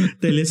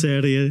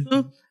teleserye.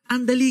 So,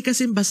 ang dali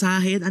kasing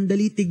basahin, ang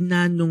dali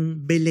tignan nung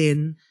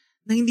Belen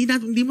na hindi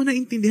mo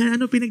naintindihan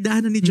ano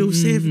pinagdaanan ni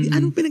Joseph,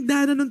 anong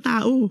pinagdaanan ng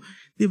tao,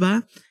 'di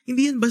ba?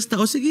 Hindi yan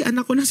basta sige,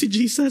 anak ko na si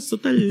Jesus,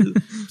 total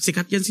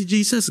sikat yan si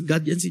Jesus,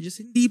 God yan si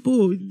Jesus. Hindi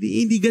po,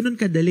 hindi ganoon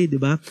kadali,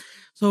 'di ba?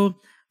 So,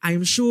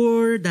 I'm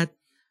sure that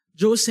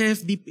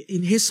Joseph, deep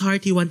in his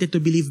heart, he wanted to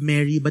believe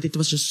Mary, but it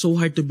was just so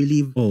hard to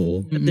believe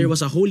that there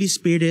was a Holy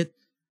Spirit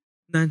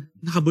na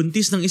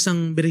nakabuntis ng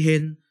isang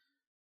birhen,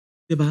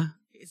 'di ba?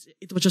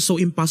 It was just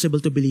so impossible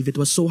to believe. It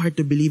was so hard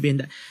to believe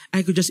in.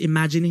 I could just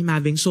imagine him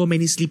having so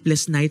many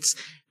sleepless nights,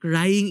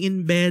 crying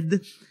in bed.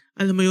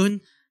 Alam mo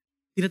yun,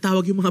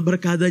 tinatawag yung mga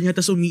barkada niya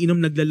tapos umiinom,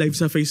 nagla-live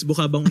sa Facebook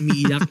habang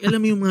umiiyak. Alam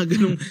mo yung mga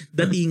ganung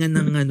datingan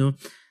ng ano.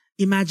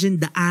 Imagine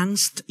the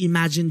angst,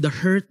 imagine the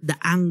hurt, the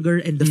anger,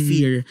 and the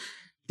fear.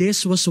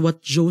 This was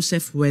what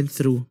Joseph went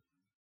through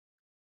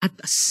at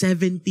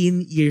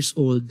 17 years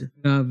old.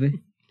 Grabe.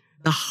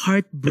 The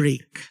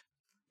heartbreak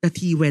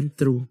that he went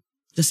through.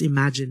 Just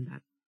imagine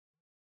that.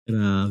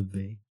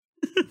 Grabe.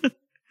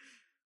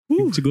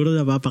 Siguro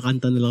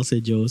napapakanta na lang si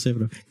Joseph.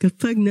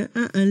 Kapag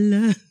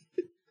naaala.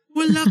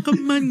 Wala ka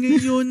man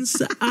ngayon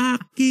sa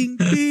aking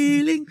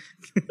piling.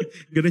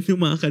 Ganun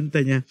yung mga kanta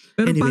niya.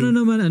 Pero anyway,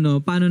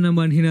 paano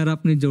naman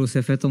hinarap ni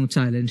Joseph itong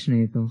challenge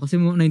na ito? Kasi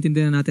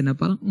naintindihan natin na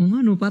parang,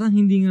 parang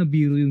hindi nga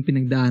biro yung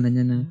pinagdaanan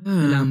niya na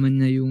nalaman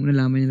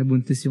niya na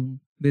buntis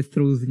yung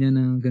betrothed niya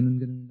na ganun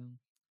lang.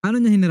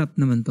 Paano niya hinarap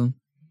naman to?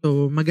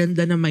 So,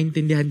 maganda na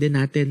maintindihan din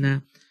natin na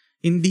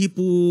hindi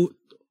po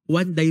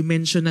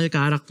one-dimensional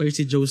character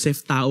si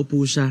Joseph, tao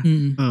po siya.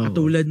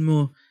 Katulad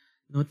mo,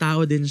 no,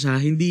 tao din siya.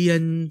 Hindi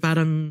yan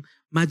parang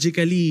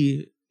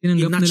magically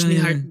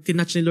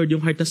tinatch ni Lord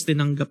yung heart tas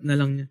tinanggap na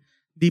lang niya.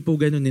 Hindi po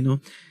ganun,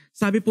 no?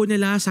 Sabi po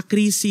nila sa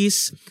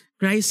crisis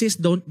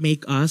don't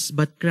make us,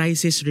 but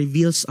crisis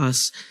reveals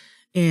us.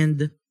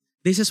 And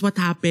this is what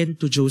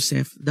happened to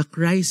Joseph. The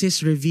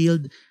crisis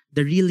revealed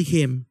the real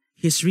him,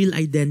 his real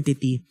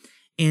identity.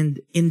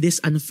 And in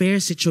this unfair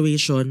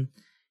situation,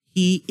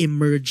 he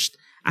emerged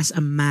as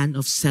a man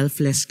of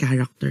selfless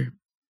character.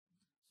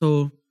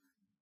 So,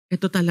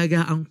 ito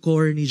talaga ang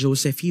core ni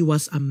Joseph. He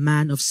was a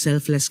man of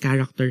selfless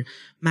character.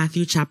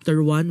 Matthew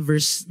chapter 1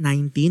 verse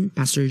 19,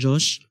 Pastor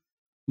Josh.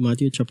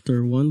 Matthew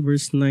chapter 1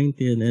 verse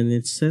 19, and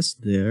it says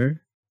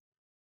there,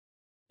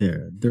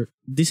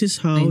 this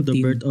is how 19. the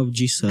birth of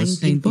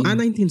Jesus. 19.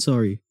 19,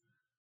 sorry.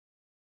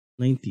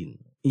 19.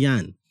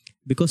 Yan.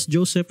 Because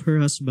Joseph, her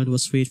husband,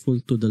 was faithful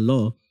to the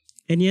law,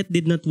 and yet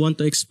did not want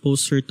to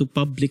expose her to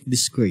public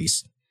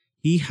disgrace,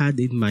 he had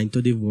in mind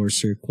to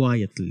divorce her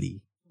quietly.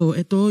 So,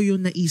 ito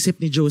yung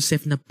naisip ni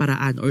Joseph na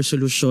paraan or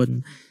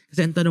solusyon. Kasi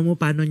ang tanong mo,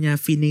 paano niya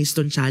face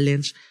tong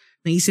challenge?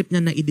 Naisip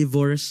niya na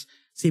i-divorce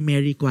si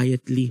Mary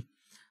quietly.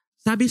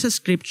 Sabi sa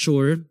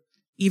scripture,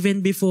 even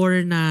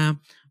before na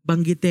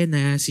banggitin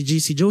na si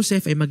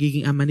Joseph ay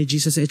magiging ama ni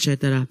Jesus,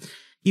 etc.,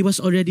 he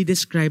was already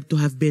described to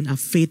have been a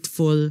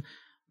faithful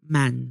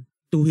man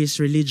to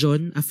his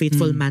religion, a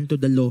faithful man to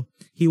the law.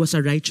 He was a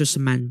righteous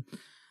man.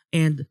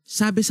 And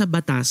sabi sa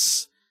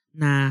batas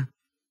na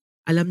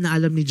alam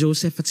ni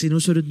Joseph at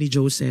sinusunod ni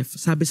Joseph,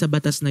 sabi sa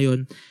batas na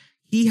yon,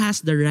 he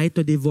has the right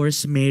to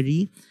divorce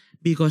Mary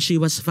because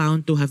she was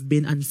found to have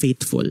been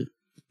unfaithful.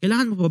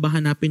 Kailangan mo pa ba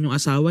hanapin yung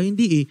asawa?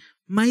 Hindi eh.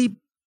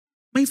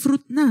 May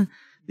fruit na.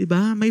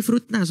 Diba? May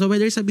fruit na. So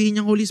whether sabihin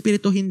niyang Holy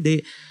Spirit o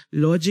hindi,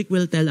 logic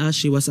will tell us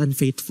she was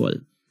unfaithful.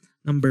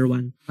 Number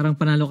 1. Parang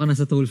panalo ka na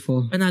sa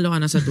Tulfo. Panalo ka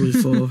na sa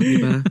Tulfo,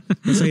 di ba?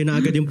 Nasa'yo na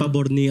agad yung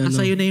pabor ni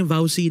Nasa'yo na yung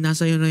vowsy,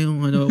 nasa'yo na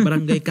yung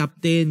barangay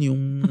captain,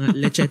 yung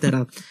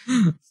etc.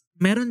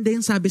 Meron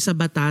din sabi sa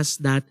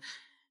batas that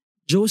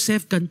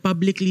Joseph can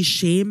publicly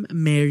shame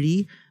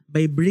Mary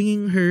by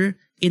bringing her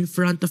in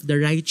front of the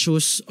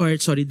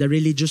the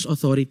religious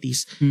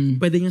authorities.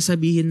 Pwede niyang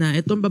sabihin na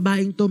itong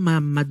babaeng to,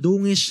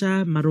 madungis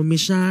siya, marumi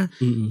siya,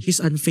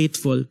 she's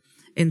unfaithful.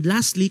 And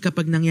lastly,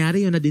 kapag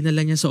nangyari yun na dinala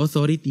niya sa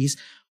authorities,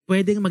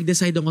 pwedeng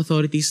mag-decide ang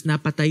authorities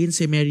na patayin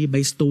si Mary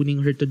by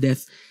stoning her to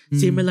death.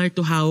 Similar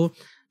to how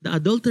the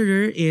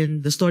adulterer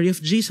in the story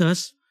of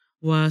Jesus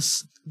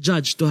was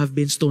judged to have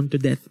been stoned to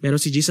death. Pero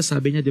si Jesus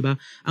sabi niya, di ba,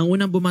 ang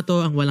unang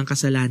bumato ang walang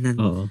kasalanan.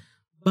 Oo.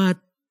 But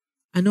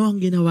ano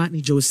ang ginawa ni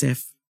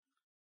Joseph?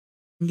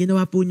 Ang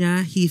ginawa po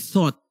niya, he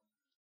thought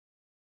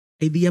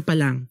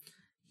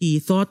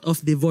of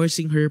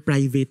divorcing her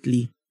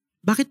privately.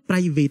 Bakit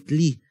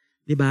privately?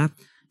 Di ba?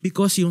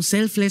 Because yung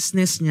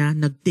selflessness niya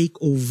nag-take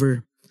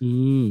over.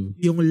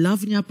 Yung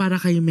love niya para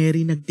kay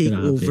Mary nag-take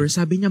Grabe. over.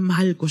 Sabi niya,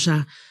 mahal ko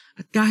siya.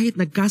 At kahit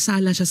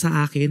nagkasala siya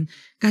sa akin,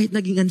 kahit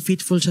naging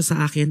unfaithful siya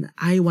sa akin,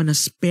 I wanna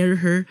spare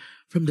her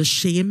from the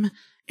shame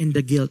and the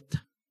guilt.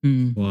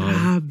 Wow.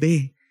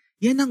 Grabe.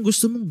 Yan ang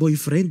gusto mong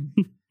boyfriend.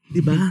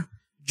 Diba?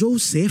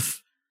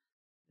 Joseph.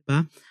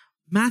 Diba?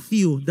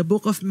 Matthew, the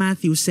book of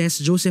Matthew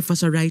says Joseph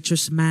was a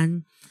righteous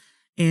man,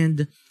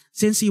 and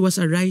since he was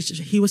a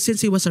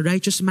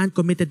righteous man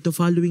committed to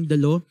following the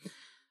law,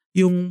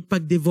 yung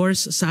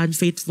pag-divorce sa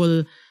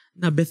unfaithful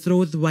na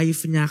betrothed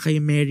wife niya kay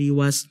Mary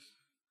was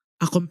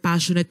a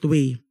compassionate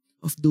way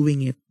of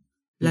doing it.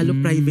 Lalo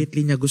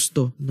privately niya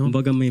gusto, no?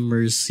 Kumbaga may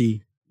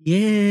mercy.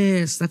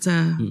 Yes, that's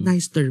a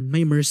nice term,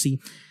 may mercy.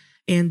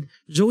 And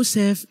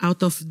Joseph,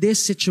 out of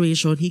this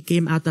situation, he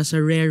came out as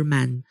a rare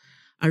man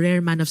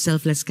of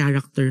selfless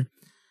character.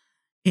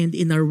 And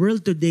in our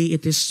world today,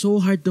 it is so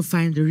hard to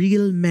find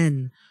real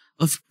men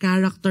of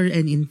character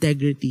and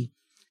integrity.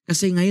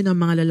 Kasi ngayon ang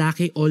mga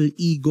lalaki, all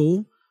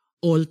ego,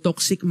 all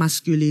toxic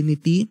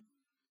masculinity,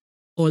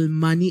 all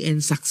money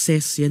and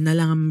success. Yan na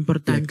lang ang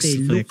importante.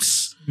 Flex. Looks,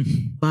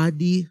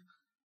 body,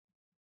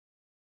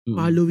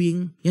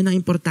 following, yan ang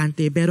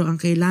importante. Pero ang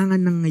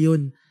kailangan ng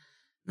ngayon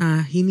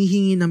na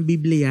hinihingi ng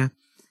Biblia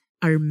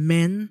are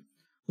men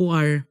who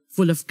are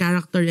full of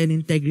character and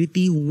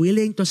integrity,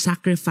 willing to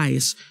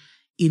sacrifice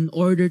in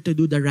order to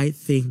do the right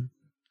thing.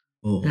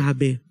 Oo.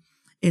 Grabe.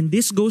 And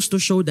this goes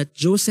to show that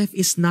Joseph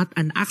is not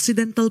an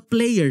accidental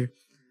player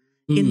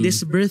in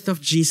this birth of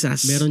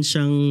Jesus. Meron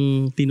siyang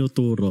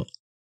tinuturo.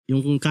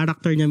 Yung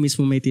character niya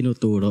mismo may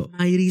tinuturo.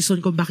 May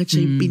reason kung bakit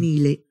siya yung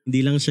pinili.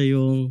 Hindi lang siya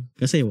yung,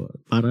 kasi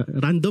para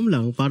random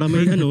lang, para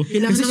may ano.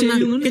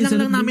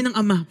 Kailangan lang namin ng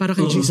ama para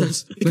kay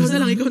Jesus. Ikaw na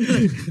lang.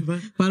 Diba?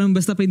 Parang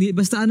basta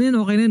ano yan,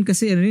 okay na yan.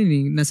 Kasi ano yun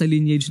eh, nasa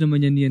lineage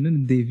naman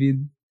yan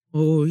David.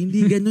 Oo,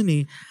 hindi ganun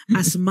eh.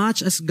 As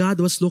much as God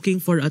was looking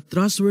for a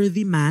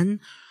trustworthy man,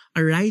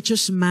 a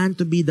righteous man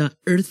to be the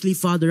earthly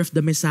father of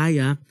the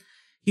Messiah,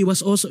 he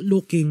was also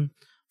looking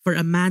for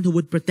a man who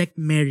would protect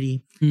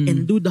Mary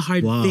and do the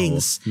hard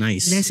things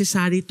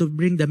necessary to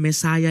bring the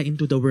Messiah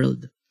into the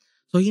world.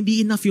 So hindi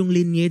enough yung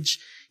lineage,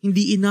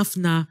 hindi enough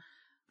na,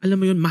 alam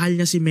mo yun, mahal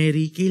niya si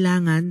Mary.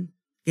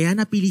 Kaya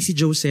napili si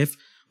Joseph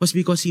was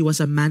because he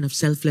was a man of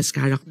selfless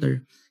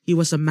character. He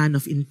was a man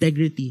of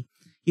integrity.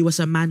 He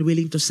was a man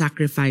willing to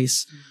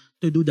sacrifice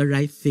to do the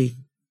right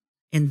thing.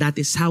 And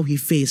that is how he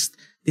faced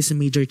this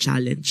major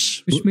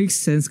challenge. Which makes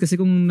sense kasi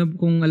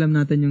kung alam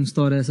natin yung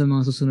story sa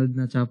mga susunod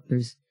na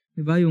chapters,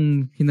 di ba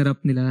yung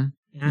hinarap nila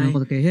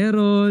kay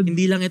Herod.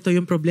 Hindi lang ito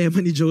yung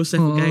problema ni Joseph,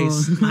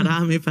 guys.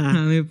 Marami pa.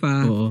 Marami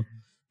pa. Oo.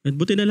 At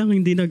buti na lang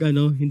hindi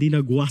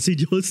nagwa si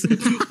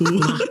Joseph.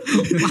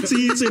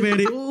 si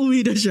Mary,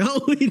 uuwi na siya.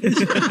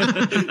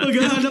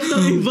 Maghanap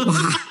ng iba.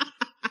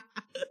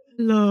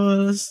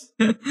 Lost.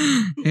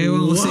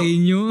 Ewan ko sa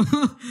inyo.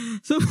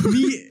 So,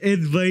 Me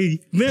and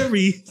by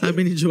Mary.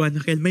 Sabi ni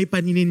Joanna Kel, may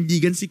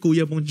paninindigan si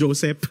kuya mong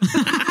Joseph.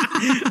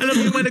 Alam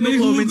mo yung mga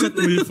nag-comment sa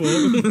Tulfo.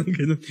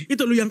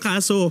 Ituloy ang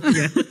kaso.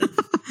 Yeah.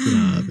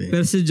 Grabe.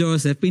 Pero si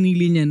Joseph,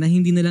 pinili niya na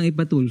hindi na lang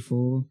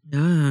ipatulfo.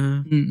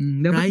 Yeah.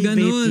 Dapat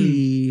ganun.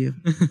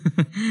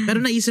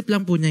 Pero naisip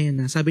lang po niya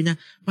yan. Sabi niya,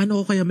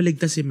 paano ko kaya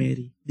maligtas si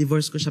Mary?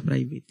 Divorce ko siya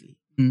privately.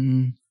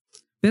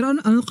 Pero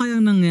ano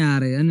kayang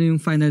nangyari? Ano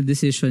yung final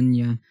decision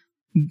niya?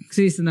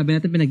 Kasi sinabi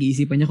natin,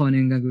 pinag-iisipan niya kung ano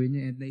yung gagawin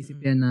niya. At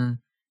naisip niya na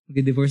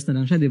mag-divorce na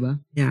lang siya, di ba?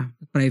 Yeah.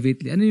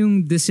 Privately. Ano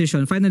yung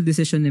final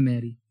decision ni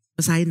Mary?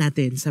 Basahin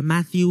natin sa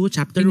Matthew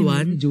chapter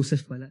 1.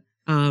 Joseph pala.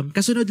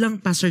 Kasunod lang,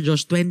 Pastor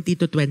Josh, 20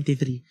 to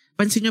 23.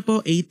 Pansin niyo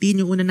po,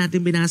 18 yung una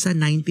natin binasa,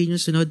 19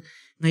 yung sunod.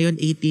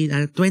 Ngayon,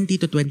 20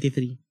 to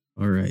 23.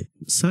 Alright.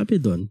 Sabi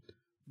doon,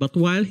 but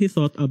while he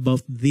thought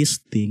about these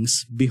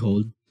things,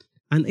 behold,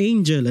 an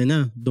angel,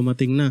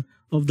 dumating na,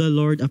 of the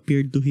Lord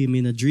appeared to him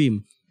in a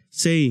dream,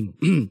 saying,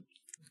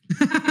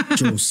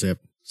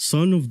 Joseph,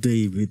 son of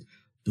David,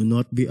 do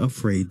not be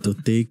afraid to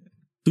take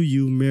to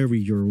you Mary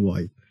your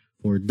wife,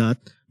 for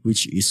that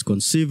which is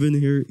conceived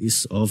in her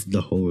is of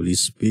the Holy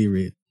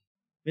Spirit.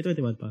 May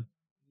 21 pa.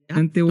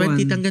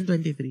 21. 20 hanggang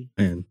 23.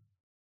 Ayan.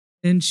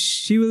 And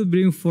she will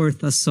bring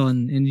forth a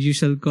son, and you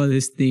shall call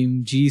his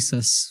name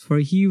Jesus, for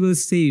he will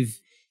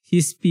save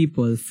his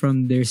people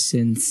from their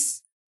sins.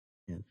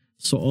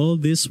 So all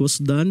this was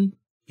done,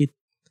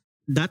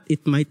 that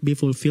it might be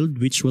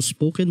fulfilled, which was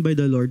spoken by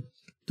the Lord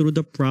through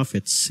the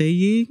prophets,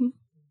 saying,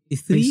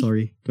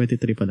 23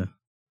 pala.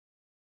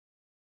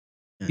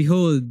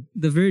 Behold,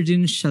 the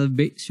virgin shall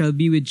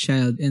be with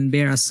child and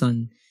bear a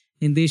son,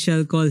 and they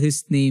shall call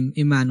his name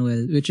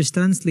Emmanuel, which is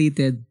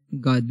translated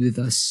God with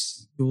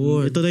us.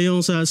 Ito na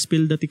yung sa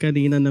spill dati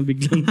kanina na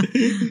biglang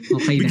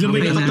biglang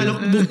may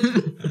nakatalokbo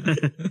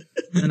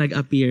na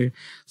nag-appear.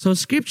 So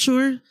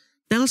scripture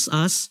tells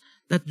us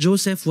that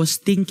Joseph was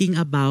thinking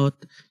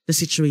about the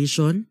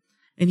situation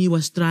and he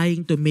was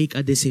trying to make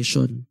a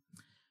decision.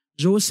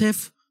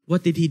 Joseph,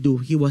 what did he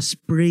do? He was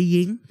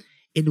praying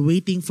and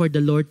waiting for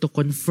the Lord to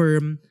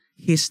confirm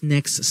his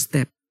next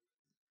step.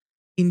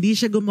 Hindi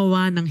siya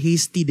gumawa ng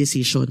hasty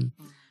decision.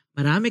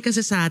 Marami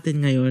kasi sa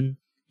atin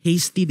ngayon,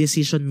 hasty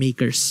decision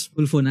makers.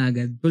 Ulfo na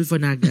agad. Tulfo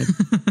na agad.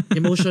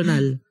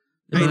 Emotional.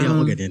 Ay, hindi Diba?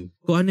 ako ganyan.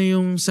 Kung ano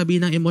yung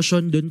sabi ng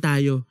emosyon, dun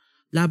tayo.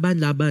 Laban.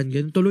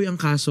 Ganun, tuloy ang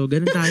kaso.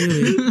 Ganun tayo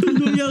eh.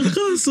 Tuloy ang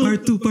kaso.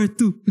 Part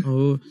 2.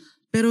 Oo.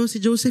 Pero si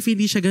Joseph,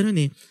 hindi siya ganun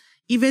eh.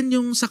 Even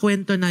yung sa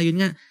kwento na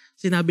yun nga,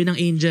 sinabi ng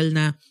angel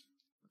na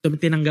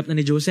tinanggap na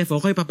ni Joseph,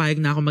 okay, papayag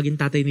na ako maging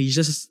tatay ni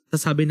Jesus.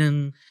 Tapos sabi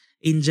ng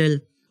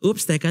angel,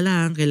 oops, teka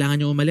lang, kailangan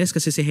nyo umalis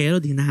kasi si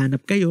Herod,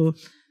 hinahanap kayo.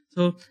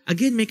 So,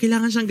 again, may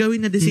kailangan siyang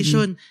gawin na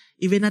decision.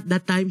 Even at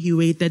that time, he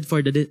waited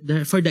for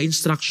the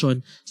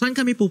instruction. Saan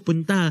kami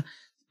pupunta?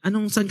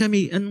 Anong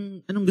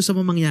gusto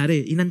mo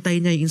mangyari? Inantay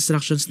niya yung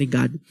instructions ni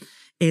God.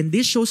 And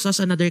this shows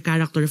us another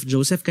character of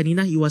Joseph.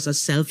 Kanina, he was a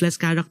selfless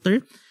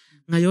character.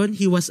 Ngayon,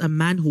 he was a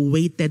man who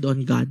waited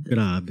on God.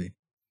 Grabe.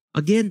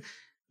 Again,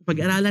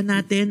 pag-aralan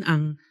natin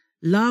ang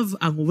love,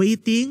 ang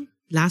waiting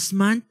last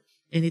month,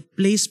 and it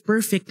plays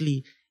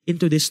perfectly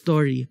into the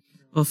story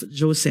of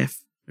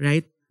Joseph,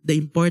 right? The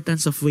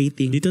importance of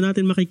waiting. Dito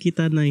natin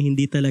makikita na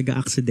hindi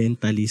talaga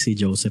accidentally si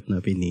Joseph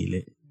na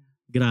pinili.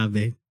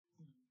 Grabe.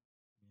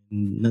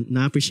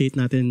 Na-appreciate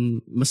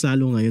natin mas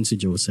lalo ngayon si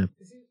Joseph.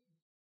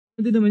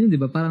 Hindi naman yun, di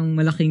ba? Parang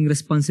malaking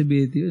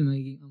responsibility yun,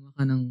 magiging ama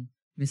ka ng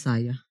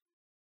Messiah.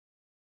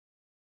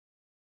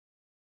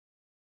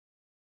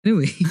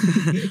 Anyway.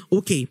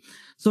 Okay.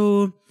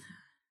 So,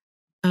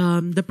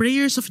 the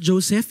prayers of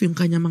Joseph, yung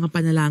kanyang mga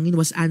panalangin,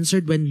 was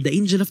answered when the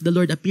angel of the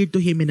Lord appeared to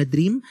him in a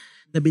dream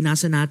na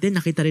binasa natin.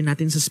 Nakita rin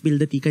natin sa spill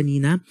the tea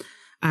kanina.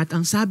 At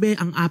ang sabi,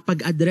 ang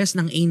pag-address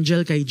ng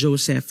angel kay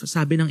Joseph,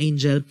 sabi ng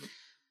angel,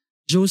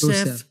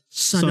 Joseph,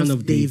 son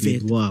of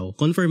David. Wow.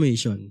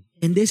 Confirmation.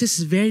 And this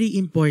is very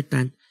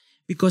important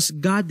because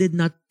God did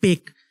not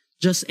pick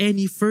just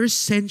any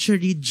first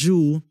century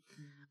Jew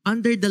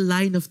under the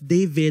line of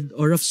David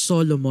or of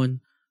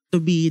Solomon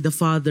to be the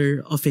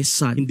father of his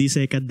son. Hindi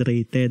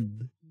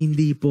second-rated.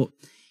 Hindi po.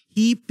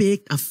 He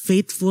picked a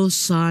faithful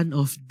son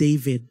of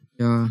David.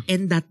 Yeah.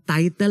 And that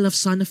title of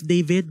son of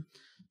David,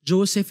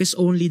 Joseph is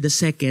only the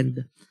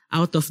second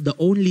out of the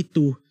only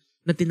two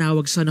na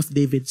tinawag son of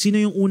David. Sino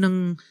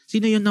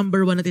yung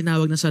number one na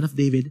tinawag na son of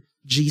David?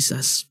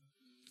 Jesus.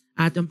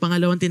 At ang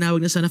pangalawang tinawag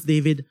na son of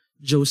David,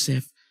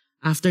 Joseph.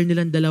 After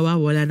nilang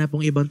dalawa, wala na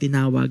pong ibang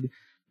tinawag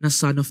na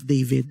son of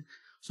David.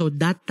 So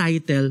that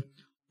title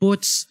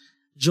puts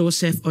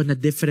Joseph on a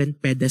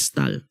different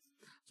pedestal.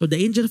 So the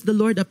angel of the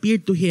Lord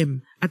appeared to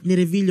him at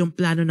nireveal yung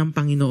plano ng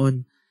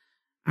Panginoon.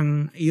 Ang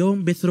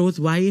iyong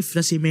betrothed wife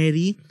na si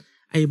Mary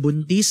ay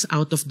buntis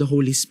out of the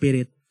Holy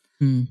Spirit.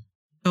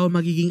 Ikaw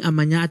magiging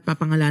ama niya at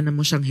papangalanan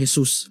mo siyang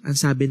Jesus, ang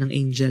sabi ng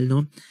angel,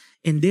 no?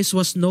 And this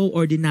was no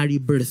ordinary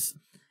birth.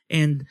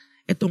 And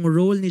itong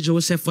role ni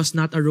Joseph was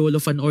not a role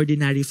of an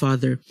ordinary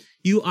father.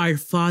 You are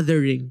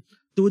fathering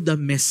to the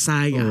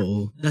Messiah,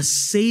 the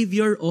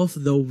Savior of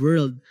the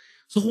world.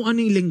 So kung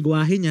ano yung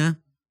lengguwahe niya,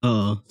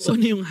 So,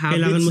 ano yung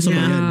habits kailangan mo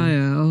niya, samahan.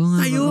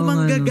 sa'yo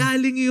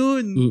manggagaling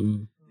yun.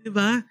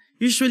 Diba?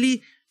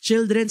 Usually,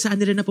 children,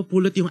 saan nila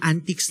napupulot yung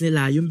antics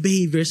nila, yung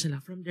behaviors nila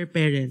from their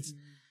parents.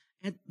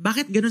 At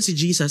bakit ganun si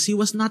Jesus? He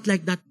was not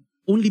like that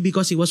only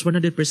because he was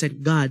 100%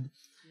 God.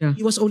 Yeah.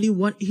 He was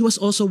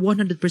also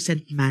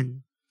 100%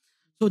 man.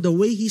 So the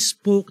way he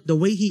spoke, the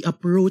way he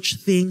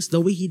approached things, the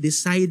way he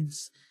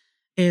decides,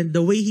 and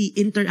the way he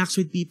interacts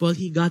with people,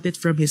 he got it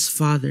from his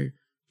father,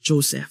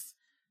 Joseph.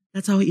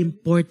 That's how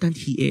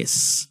important he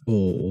is.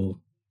 Oo.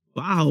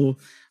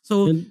 Wow.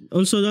 So, And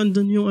also,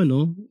 andun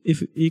yung if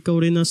ikaw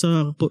rin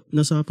nasa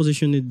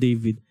position ni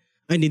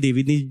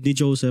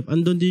Joseph,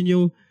 andun din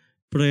yung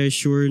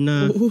pressure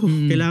na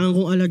kailangan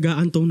kong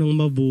alagaan tong ng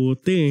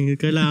mabuti.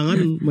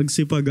 Kailangan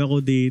magsipag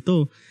ako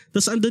dito.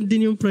 Tapos andun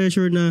din yung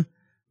pressure na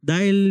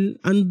dahil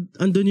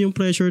andun yung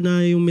pressure na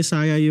yung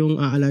Messiah yung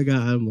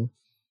aalagaan mo.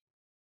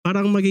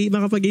 Parang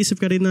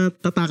makapag-isip ka rin na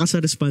tataka sa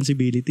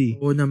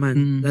responsibility. oo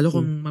naman. Lalo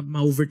kung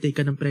ma-overtake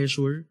ka ng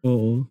pressure.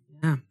 Oo.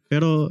 Yeah.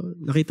 Pero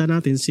nakita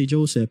natin si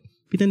Joseph,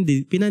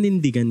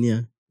 pinanindigan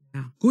niya.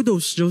 Yeah.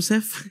 Kudos,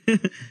 Joseph.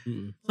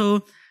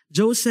 So,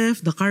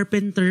 Joseph, the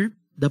carpenter,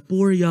 the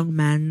poor young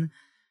man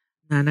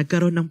na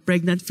nagkaroon ng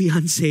pregnant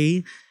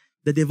fiancé,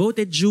 the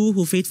devoted Jew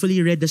who faithfully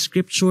read the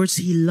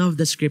scriptures, he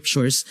loved the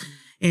scriptures.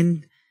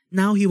 And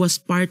now he was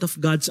part of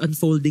God's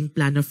unfolding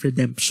plan of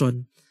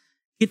redemption.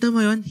 Kita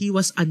mo yun? He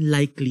was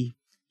unlikely.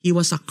 He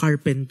was a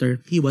carpenter.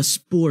 He was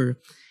poor.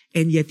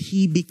 And yet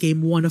he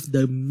became one of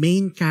the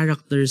main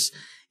characters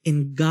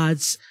in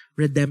God's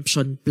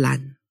redemption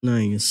plan.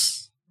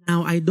 Nice.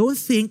 Now, I don't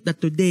think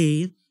that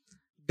today,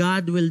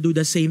 God will do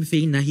the same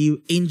thing na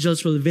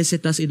angels will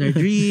visit us in our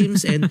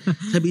dreams and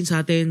sabihin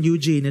sa atin,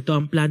 Eugene, ito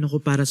ang plano ko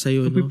para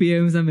sa'yo. No?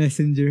 PM sa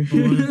messenger.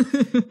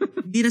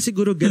 Hindi na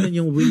siguro ganun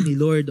yung way ni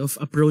Lord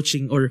of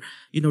approaching or,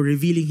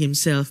 revealing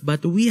Himself.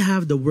 But we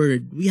have the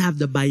Word, we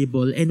have the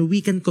Bible, and we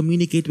can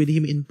communicate with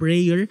Him in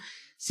prayer,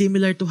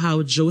 similar to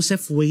how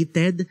Joseph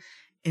waited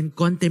and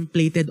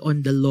contemplated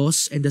on the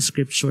laws and the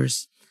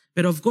scriptures.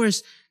 But of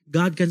course,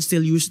 God can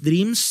still use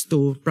dreams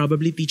to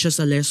probably teach us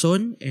a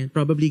lesson and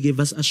probably give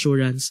us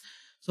assurance.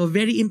 So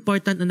very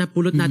important na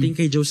napulot natin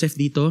kay Joseph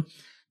dito,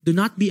 do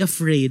not be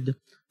afraid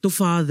to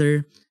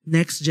father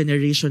next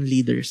generation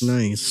leaders.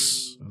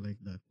 Nice. I like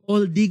that.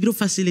 All D group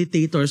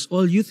facilitators,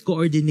 all youth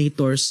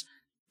coordinators,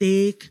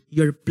 take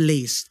your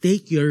place.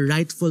 Take your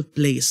rightful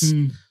place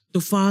to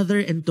father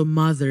and to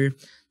mother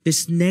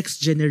this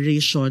next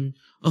generation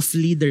of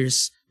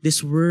leaders,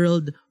 this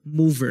world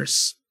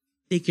movers.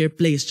 Take your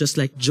place just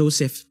like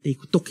Joseph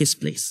took his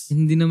place.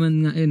 Hindi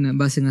naman nga, yun,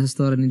 base nga sa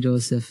story ni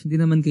Joseph, hindi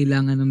naman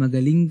kailangan na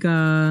magaling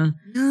ka,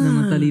 na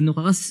matalino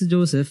ka. Kasi si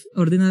Joseph,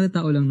 ordinary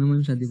tao lang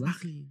naman siya, di ba?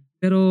 Exactly.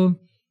 Pero,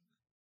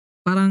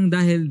 parang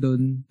dahil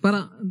doon,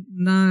 parang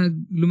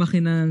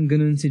lumaki na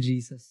ganun si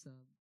Jesus. Sa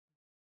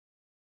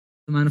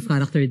man of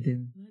character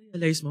din.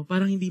 Realize mo,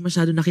 parang hindi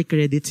masyado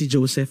nakikredit si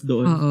Joseph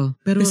doon. Oo.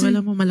 Pero Kasi,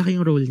 alam mo, malaki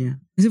yung role niya.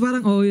 Kasi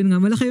parang, yun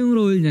nga, malaki yung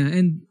role niya.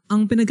 And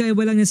ang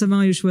pinagkaiba lang niya sa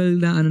mga usual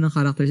na ng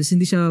characters is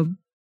hindi siya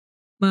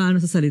maano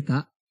sa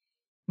salita.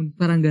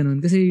 Parang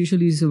ganun. Kasi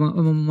usually sa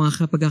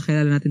mga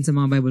kapagkakilala natin sa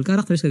mga Bible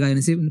characters, kagaya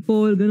na si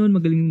Paul, ganun,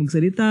 magaling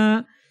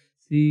magsalita.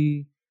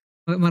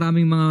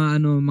 Maraming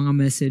mga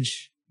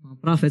message, mga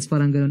prophets,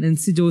 parang ganun. And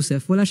si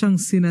Joseph, wala siyang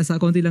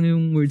konti lang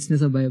yung words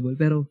niya sa Bible.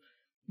 Pero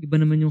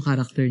iba naman yung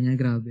character niya,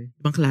 grabe.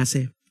 Ibang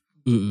klase.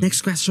 Next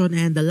question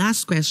and the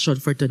last question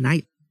for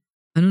tonight.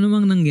 Ano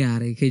namang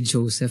nangyari kay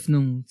Joseph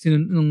nung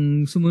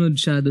sumunod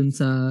siya dun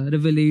sa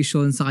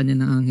revelation sa kanya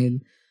ng anghel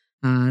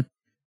at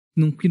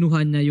nung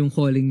kinuha niya yung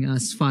calling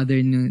as father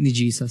ni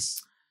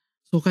Jesus?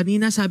 So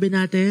kanina sabi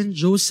natin,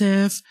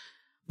 Joseph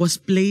was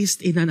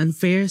placed in an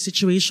unfair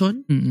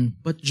situation,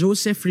 but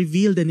Joseph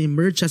revealed and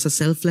emerged as a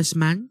selfless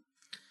man.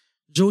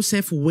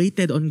 Joseph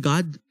waited on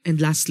God, and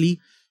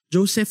lastly,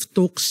 Joseph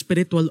took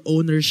spiritual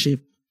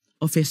ownership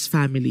of his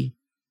family.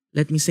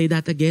 Let me say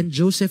that again.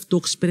 Joseph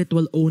took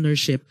spiritual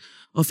ownership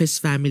of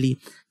his family.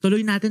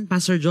 Tuloy natin,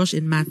 Pastor Josh,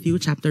 in Matthew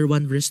chapter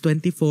 1 verse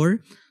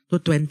 24 to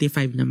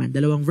 25 naman.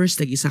 Dalawang verse,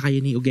 tag-isa kayo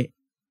ni Uge.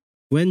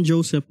 When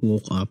Joseph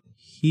woke up,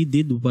 he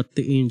did what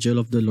the angel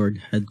of the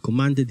Lord had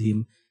commanded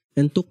him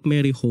and took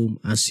Mary home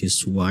as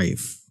his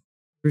wife.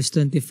 Verse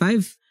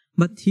 25,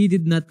 but he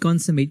did not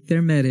consummate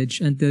their marriage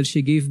until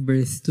she gave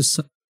birth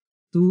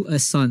to a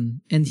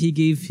son, and he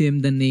gave him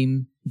the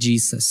name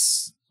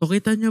Jesus. So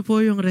kita niyo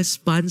po yung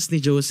response ni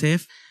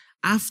Joseph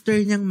after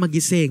niyang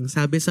magising.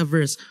 Sabi sa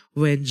verse,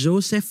 when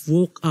Joseph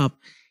woke up,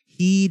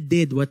 he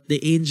did what the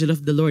angel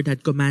of the Lord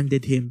had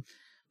commanded him.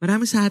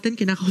 Marami sa atin,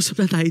 kinakausap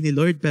na tayo ni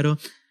Lord, pero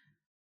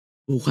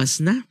bukas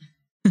na.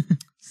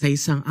 Sa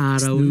isang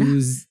araw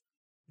Snooze. na.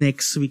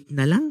 Next week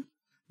na lang.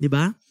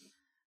 Diba?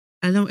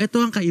 Alam, ito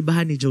ang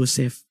kaibahan ni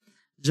Joseph.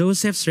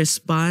 Joseph's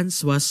response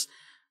was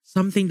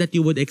something that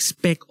you would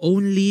expect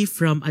only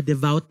from a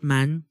devout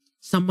man,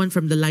 someone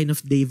from the line of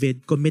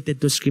David,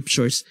 committed to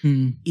scriptures.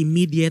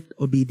 Immediate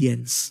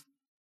obedience.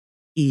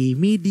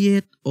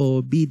 Immediate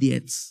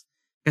obedience.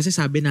 Kasi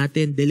sabi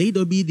natin, delayed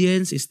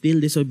obedience is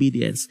still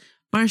disobedience.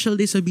 Partial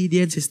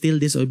disobedience is still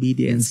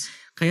disobedience.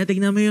 Kaya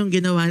tingnan mo yung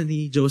ginawa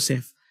ni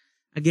Joseph.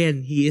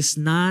 Again, he is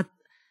not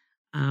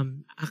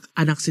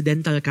an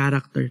accidental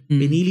character.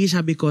 Pinili siya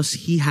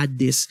because he had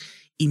this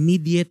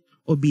immediate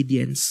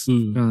obedience.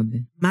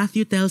 Grabe.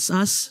 Matthew tells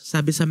us,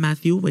 sabi sa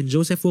Matthew, when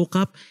Joseph woke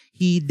up,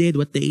 he did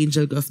what the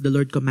angel of the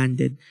Lord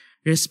commanded.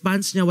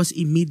 Response niya was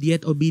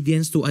immediate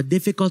obedience to a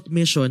difficult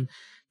mission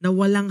na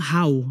walang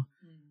how.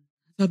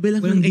 Sabi lang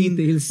Walang ng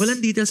details.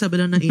 Walang details,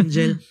 sabi lang ng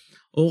angel.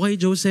 Okay,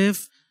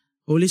 Joseph,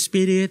 Holy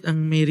Spirit, ang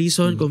may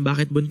reason kung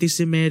bakit buntis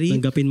si Mary.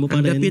 Tanggapin mo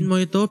pa rin. Tanggapin mo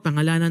ito,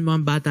 pangalanan mo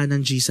ang bata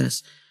ng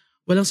Jesus.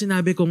 Walang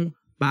sinabi kung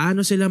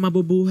paano sila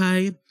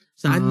mabubuhay,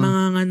 saan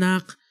mga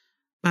anak,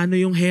 paano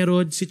yung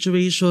Herod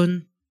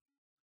situation,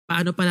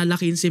 paano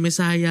palalakihin si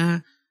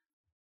Messiah,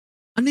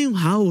 ano yung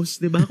house,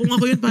 di ba? Kung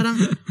ako yun parang,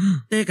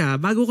 teka,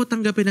 bago ko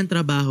tanggapin ang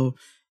trabaho,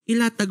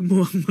 ilatag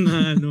mo ang mga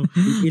anong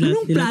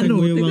ilatag plano?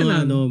 mo yung Teka mga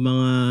lang.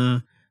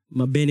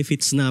 mga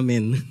benefits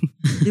namin.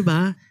 Di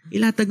ba?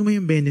 Ilatag mo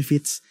yung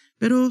benefits.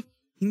 Pero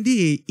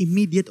hindi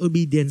immediate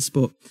obedience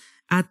po.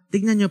 At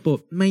tignan nyo po,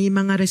 may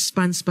mga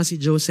response pa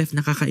si Joseph na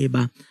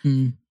kakaiba.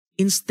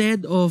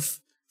 Instead of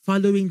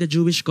following the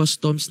Jewish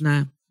customs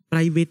na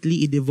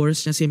privately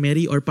i-divorce niya si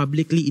Mary or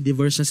publicly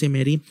i-divorce niya si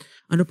Mary,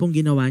 ano pong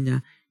ginawa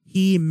niya?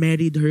 He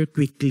married her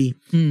quickly.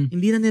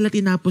 Hindi na nila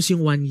tinapos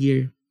yung 1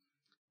 year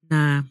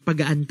na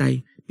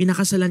pag-aantay.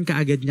 Pinakasalan ka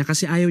agad niya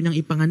kasi ayaw niyang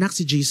ipanganak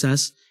si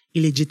Jesus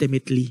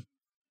illegitimately.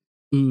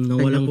 Na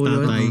walang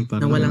tatay.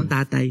 Na walang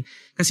tatay.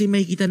 Kasi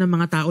makikita ng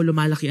mga tao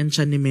lumalaki ang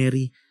tiyan ni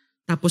Mary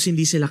tapos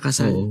hindi sila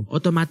kasal. Oo.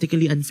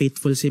 Automatically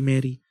unfaithful si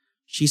Mary.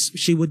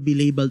 She would be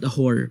labeled a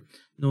whore.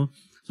 No?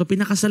 So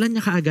pinakasalan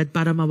niya kaagad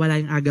para mawala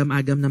yung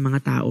agam-agam ng mga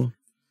tao.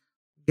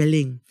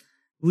 Galing.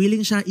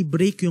 Willing siya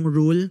i-break yung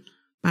rule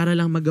para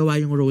lang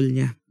magawa yung role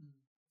niya.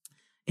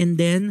 And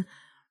then,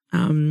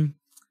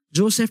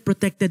 Joseph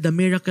protected the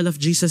miracle of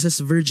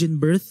Jesus' virgin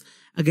birth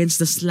against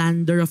the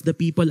slander of the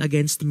people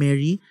against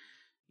Mary,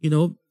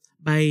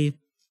 by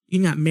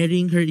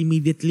marrying her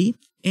immediately.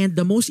 And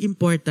the most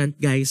important,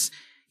 guys,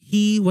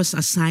 he was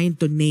assigned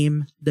to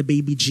name the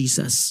baby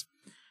Jesus.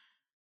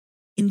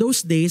 In those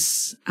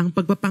days, ang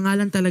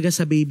pagpapangalan talaga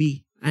sa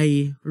baby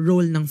ay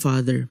role ng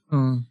father.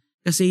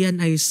 Kasi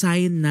yan ay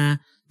sign na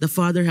the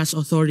father has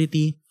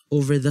authority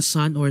over the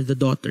son or the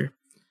daughter.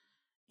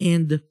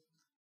 And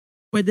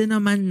pwede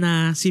naman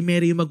na si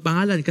Mary yung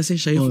magpangalan kasi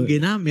siya yung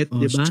ginamit,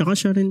 di ba? Tsaka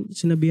siya rin,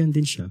 sinabihan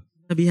din siya.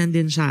 Sinabihan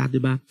din siya, di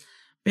ba?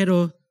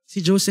 Pero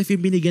si Joseph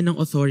yung binigyan ng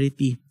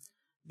authority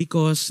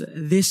because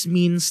this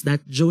means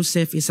that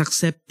Joseph is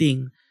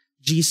accepting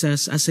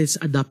Jesus as his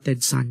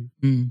adopted son.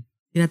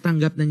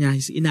 Tinatanggap na niya,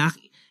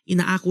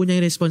 inaako niya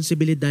yung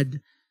responsibilidad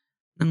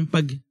ng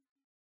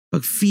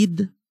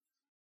pag-feed,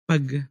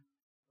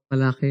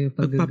 pagpapalaki,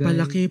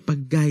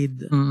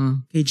 pag-guide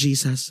kay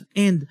Jesus.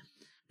 And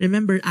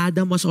remember,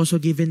 Adam was also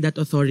given that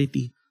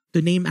authority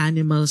to name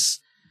animals.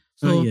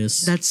 So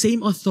that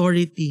same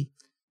authority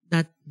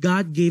that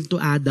God gave to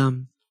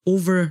Adam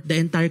over the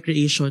entire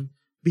creation,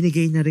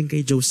 binigay na rin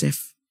kay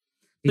Joseph.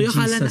 So yung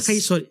akala na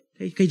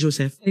kay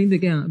Joseph. Hindi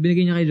kaya,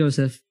 binigay niya kay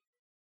Joseph.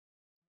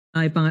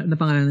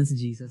 Napangalanan si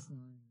Jesus.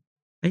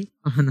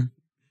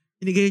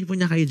 Binigay po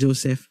niya kay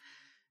Joseph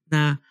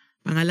na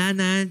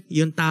pangalanan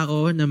yung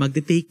tao na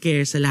magte-take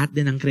care sa lahat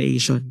din ng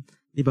creation.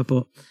 Di ba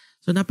po?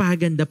 So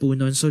napakaganda po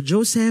nun. So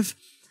Joseph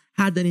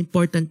had an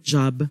important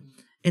job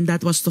and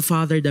that was to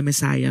father the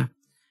Messiah.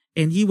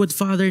 And he would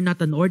father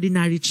not an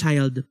ordinary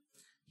child.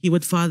 He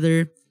would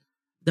father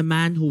the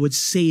man who would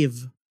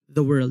save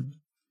the world.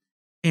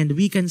 And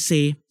we can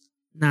say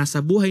na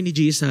sa buhay ni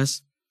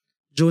Jesus,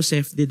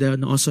 Joseph did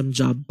an awesome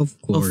job of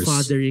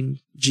fathering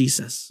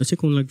Jesus. Kasi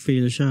kung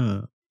nag-fail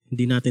siya,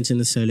 hindi natin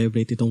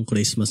sineselebrate itong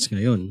Christmas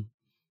ngayon.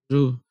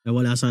 True.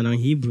 Wala sana ng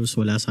Hebrews,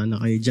 wala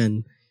sana kayo dyan.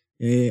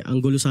 Ang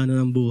gulo sana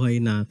ng buhay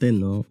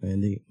natin, no?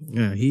 And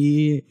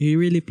he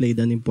really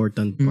played an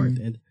important part.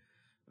 And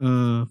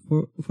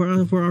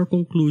for our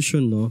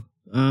conclusion, no?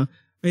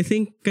 I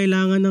think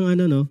kailangan ng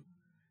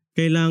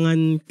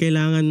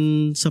kailangan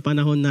sa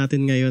panahon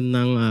natin ngayon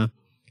ng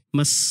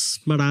mas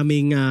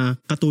maraming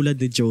katulad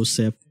ni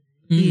Joseph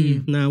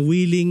na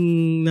willing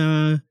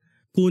na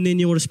kunin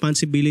yung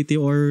responsibility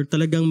or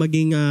talagang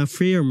maging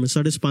firm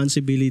sa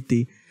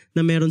responsibility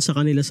na meron sa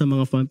kanila sa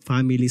mga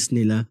families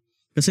nila.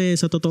 Kasi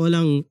sa totoo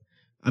lang,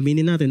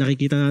 aminin natin,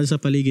 nakikita natin sa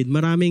paligid,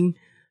 maraming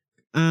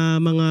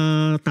mga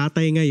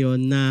tatay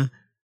ngayon na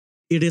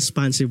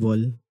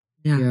irresponsible.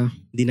 Yeah.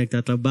 Hindi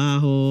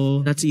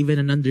nagtatrabaho. That's even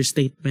an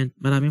understatement.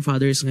 Maraming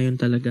fathers ngayon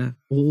talaga.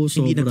 Oo,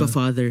 sobra. Hindi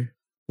nagpa-father.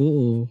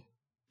 Oo.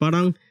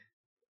 Parang,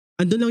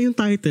 andun lang yung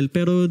title,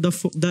 pero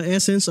the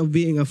essence of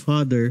being a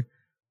father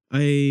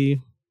ay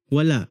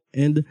wala.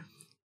 And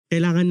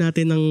kailangan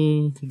natin ng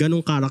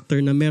ganong character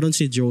na meron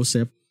si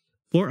Joseph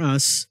for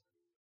us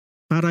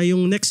para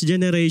yung next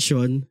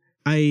generation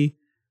ay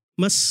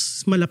mas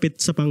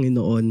malapit sa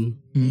Panginoon.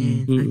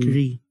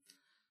 Agree.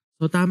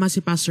 So tama si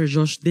Pastor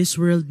Josh, this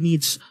world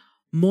needs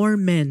more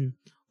men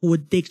who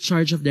would take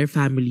charge of their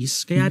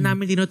families. Kaya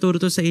namin tinuturo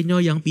to sa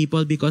inyo, young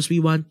people, because we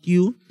want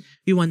to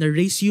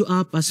raise you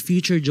up as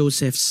future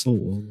Josephs.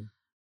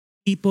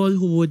 People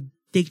who would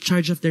take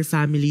charge of their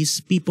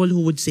families, people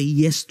who would say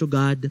yes to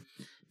God,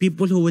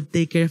 people who would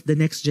take care of the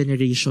next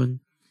generation.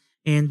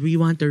 And we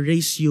want to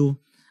raise you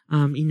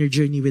in your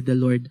journey with the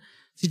Lord.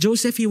 Si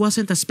Joseph, he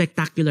wasn't a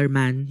spectacular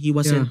man. He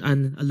wasn't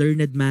a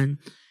learned man.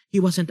 He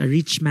wasn't a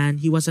rich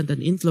man. He wasn't an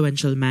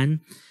influential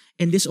man.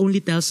 And this only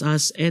tells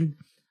us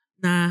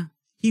na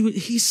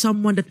he's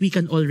someone that we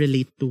can all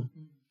relate to.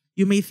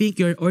 You may think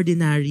you're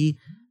ordinary,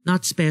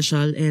 not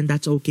special, and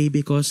that's okay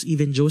because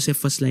even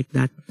Joseph was like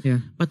that.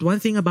 Yeah. But one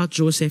thing about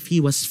Joseph, he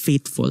was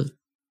faithful.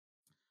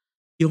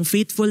 Yung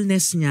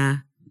faithfulness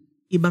niya,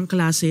 ibang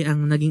klase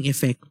ang naging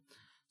effect.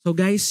 So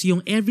guys,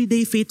 yung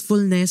everyday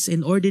faithfulness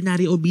and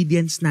ordinary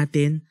obedience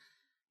natin,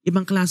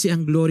 ibang klase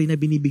ang glory na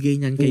binibigay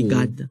niyan kay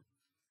God.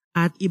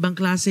 At ibang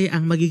klase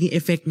ang magiging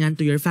effect niyan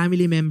to your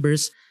family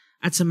members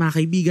at sa mga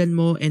kaibigan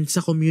mo and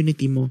sa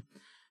community mo.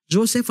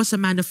 Joseph was a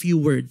man of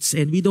few words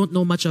and we don't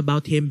know much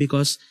about him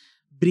because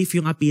brief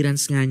yung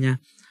appearance nga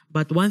niya.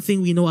 But one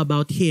thing we know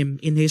about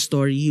him in his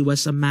story, he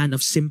was a man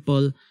of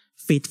simple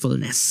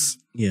faithfulness.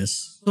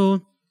 Yes.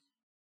 So,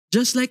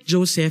 just like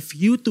Joseph,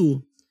 you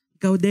too,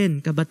 ikaw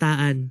din,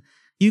 kabataan,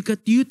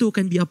 you too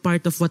can be a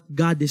part of what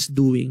God is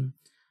doing.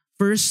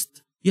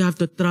 First, you have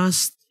to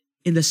trust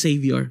in the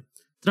Savior.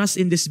 Trust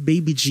in this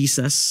baby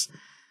Jesus.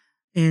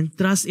 And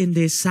trust in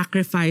the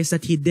sacrifice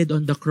that He did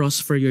on the cross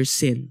for your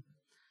sin.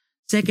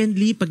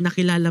 Secondly, pag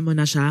nakilala mo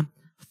na siya,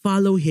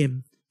 follow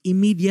Him.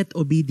 Immediate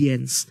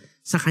obedience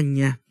sa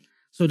Kanya.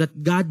 So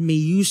that God may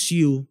use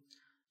you,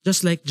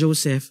 just like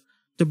Joseph,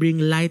 to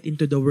bring light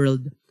into the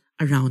world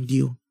around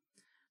you.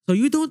 So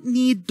you don't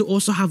need to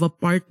also have a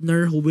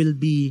partner who will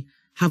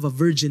have a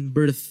virgin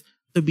birth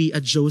to be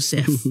a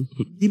Joseph.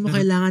 Hindi mo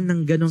kailangan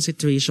ng ganong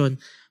situation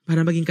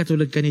para maging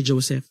katulad ka ni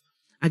Joseph.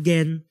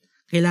 Again,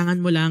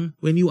 kailangan mo lang,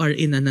 when you are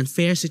in an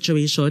unfair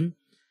situation,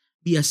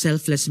 be a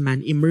selfless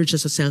man. Emerge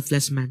as a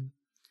selfless man.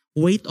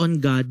 Wait on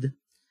God.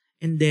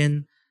 And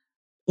then,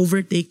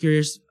 overtake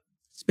your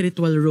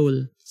spiritual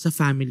role sa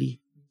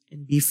family.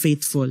 And be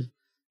faithful.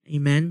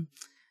 Amen?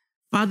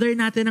 Father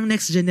natin ang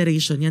next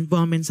generation. Yan po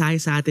ang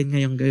mensahe sa atin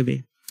ngayong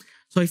gabi.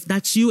 So if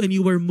that's you and you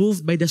were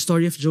moved by the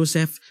story of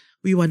Joseph,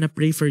 we want to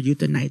pray for you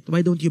tonight.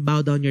 Why don't you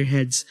bow down your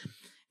heads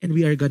and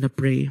we are gonna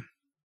pray.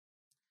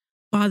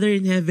 Father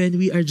in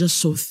heaven, we are just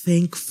so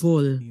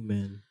thankful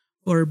Amen.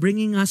 for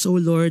bringing us, O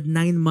Lord,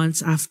 9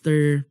 months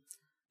after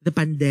the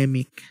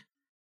pandemic.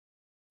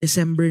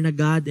 December na,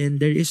 God,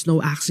 and there is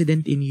no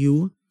accident in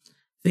you.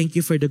 Thank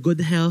you for the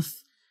good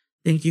health.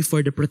 Thank you for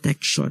the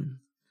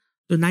protection.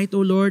 Tonight, O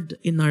Lord,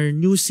 in our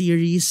new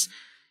series,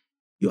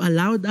 you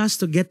allowed us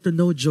to get to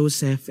know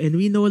Joseph. And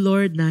we know,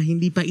 Lord, na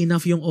hindi pa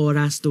enough yung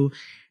oras to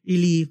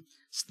really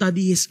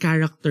study his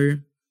character,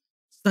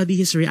 study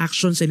his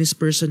reactions and his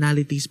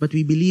personalities. But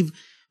we believe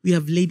we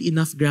have laid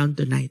enough ground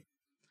tonight.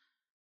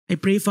 I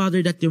pray,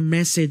 Father, that yung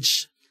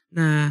message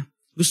na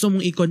gusto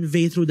mong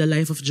i-convey through the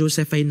life of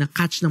Joseph ay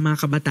na-catch ng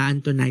mga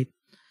kabataan tonight.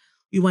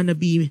 We want to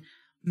be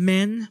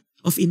men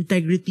of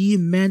integrity,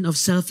 men of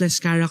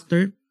selfless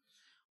character.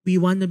 We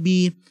want to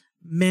be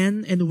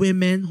men and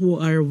women who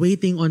are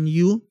waiting on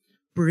you,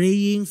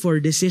 praying for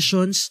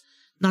decisions,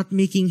 not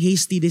making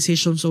hasty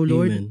decisions, O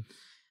Lord. Amen.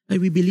 And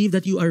we believe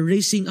that you are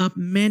raising up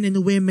men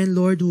and women,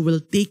 Lord, who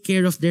will take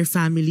care of their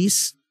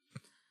families,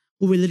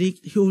 who will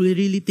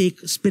really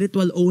take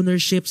spiritual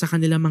ownership sa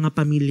kanilang mga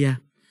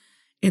pamilya.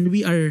 And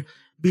we are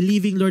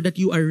believing, Lord,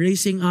 that you are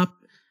raising up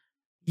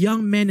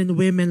young men and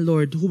women,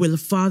 Lord, who will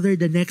father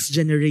the next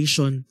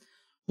generation,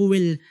 who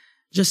will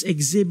just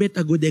exhibit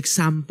a good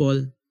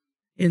example,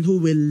 and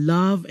who will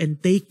love and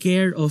take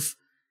care of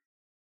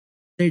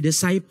their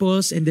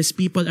disciples and these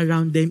people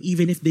around them,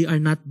 even if they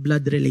are not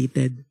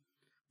blood-related.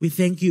 We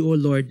thank you, O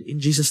Lord, in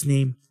Jesus'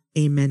 name.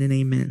 Amen and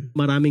amen.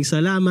 Maraming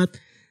salamat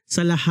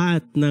sa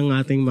lahat ng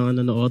ating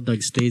mga nanood,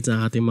 nag-stay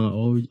sa ating mga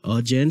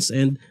audience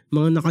and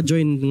mga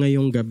naka-join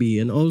ngayong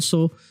gabi. And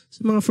also,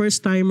 sa mga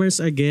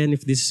first-timers, again,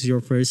 if this is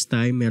your first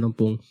time, meron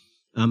pong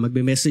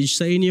magbe-message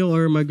sa inyo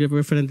or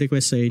mag-friend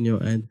request sa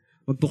inyo, and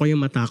wag po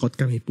kayong matakot,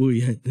 kami po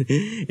yan.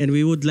 And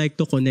we would like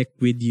to connect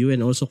with you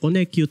and also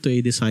connect you to a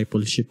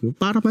discipleship group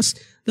para mas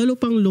lalo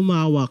pang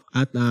lumawak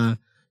at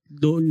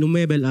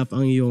lumevel up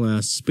ang iyong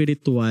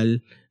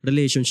spiritual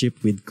relationship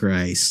with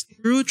Christ.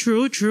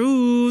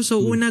 True. So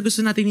una,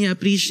 gusto natin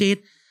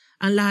i-appreciate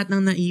ang lahat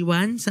ng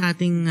naiwan sa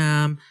ating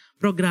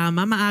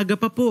programa. Maaga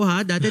pa po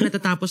ha. Dati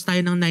natatapos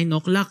tayo ng 9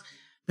 o'clock.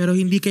 Pero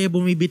hindi kayo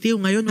bumibitiw.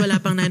 Ngayon wala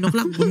pang 9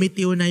 o'clock.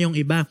 Bumitiw na yung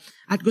iba.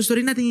 At gusto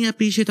rin natin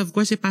i-appreciate of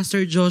course si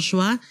Pastor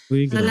Joshua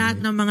sa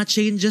lahat ng mga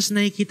changes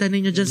na nakikita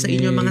ninyo dyan sa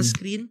inyong mga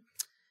screen.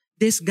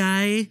 This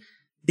guy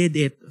did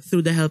it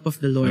through the help of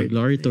the Lord.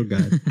 Glory to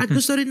God. At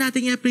gusto rin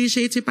natin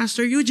i-appreciate si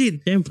Pastor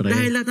Eugene. Siyempre.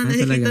 Dahil lahat na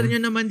nakikita nyo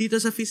naman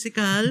dito sa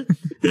physical,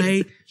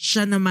 ay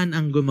siya naman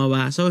ang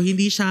gumawa. So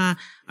hindi siya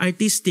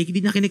artistic,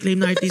 hindi na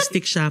kiniklaim na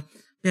artistic siya,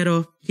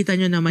 pero kita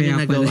nyo naman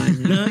yung nagawa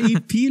niya.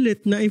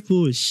 Naipilit,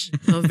 naipush.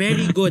 So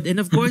very good.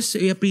 And of course,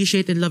 we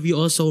appreciate and love you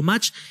all so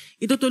much.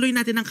 Itutuloy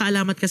natin ang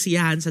kaalamat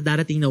kasiyahan sa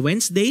darating na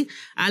Wednesday.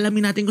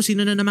 Alamin natin kung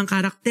sino na namang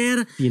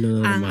karakter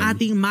ang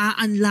ating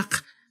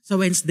ma-unlock sa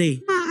Wednesday.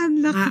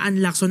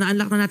 Ma-unlock. So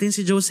na-unlock na natin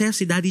si Joseph,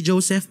 si Daddy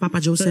Joseph,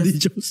 Papa Joseph. Daddy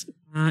Joseph.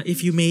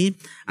 If you may.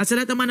 At sa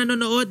lahat ng mga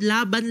nanonood,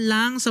 laban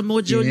lang sa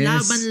Mojo,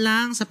 laban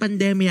lang sa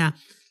pandemya,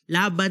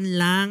 laban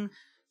lang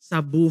sa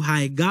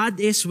buhay.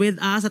 God is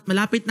with us at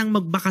malapit nang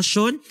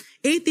magbakasyon.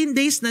 18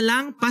 days na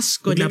lang,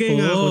 Pasko na po.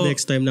 Bigay nga ako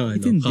next time ng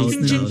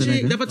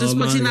Ching. Dapat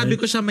pag sinabi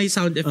ko siya may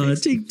sound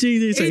effects. Ching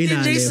sa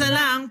 18 days na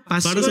lang,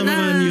 Pasko para sa na.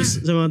 Mga news,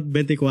 sa mga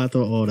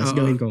 24 oras,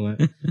 gawin ko nga.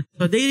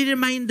 So daily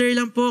reminder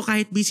lang po,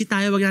 kahit busy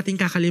tayo, wag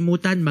natin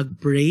kakalimutan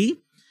mag-pray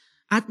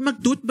at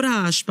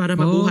mag-toothbrush para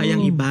mabuhay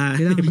ang iba.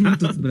 Kailangan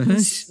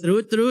mag-toothbrush.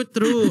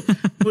 True.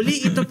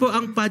 Muli, ito po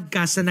ang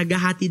podcast na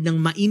naghahatid ng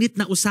mainit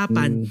na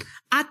usapan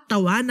at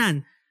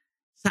tawanan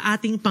sa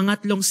ating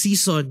pangatlong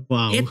season.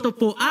 Wow. Ito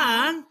po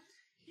ang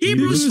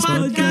Hebrews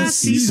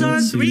Podcast Season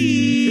 3.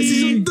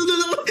 Season 2 na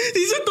naman.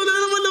 Season 2 na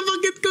naman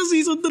nabanggit ko.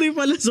 Season 3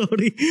 pala.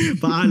 Sorry.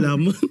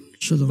 Paalam.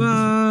 Shalom.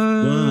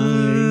 Bye.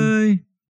 Bye.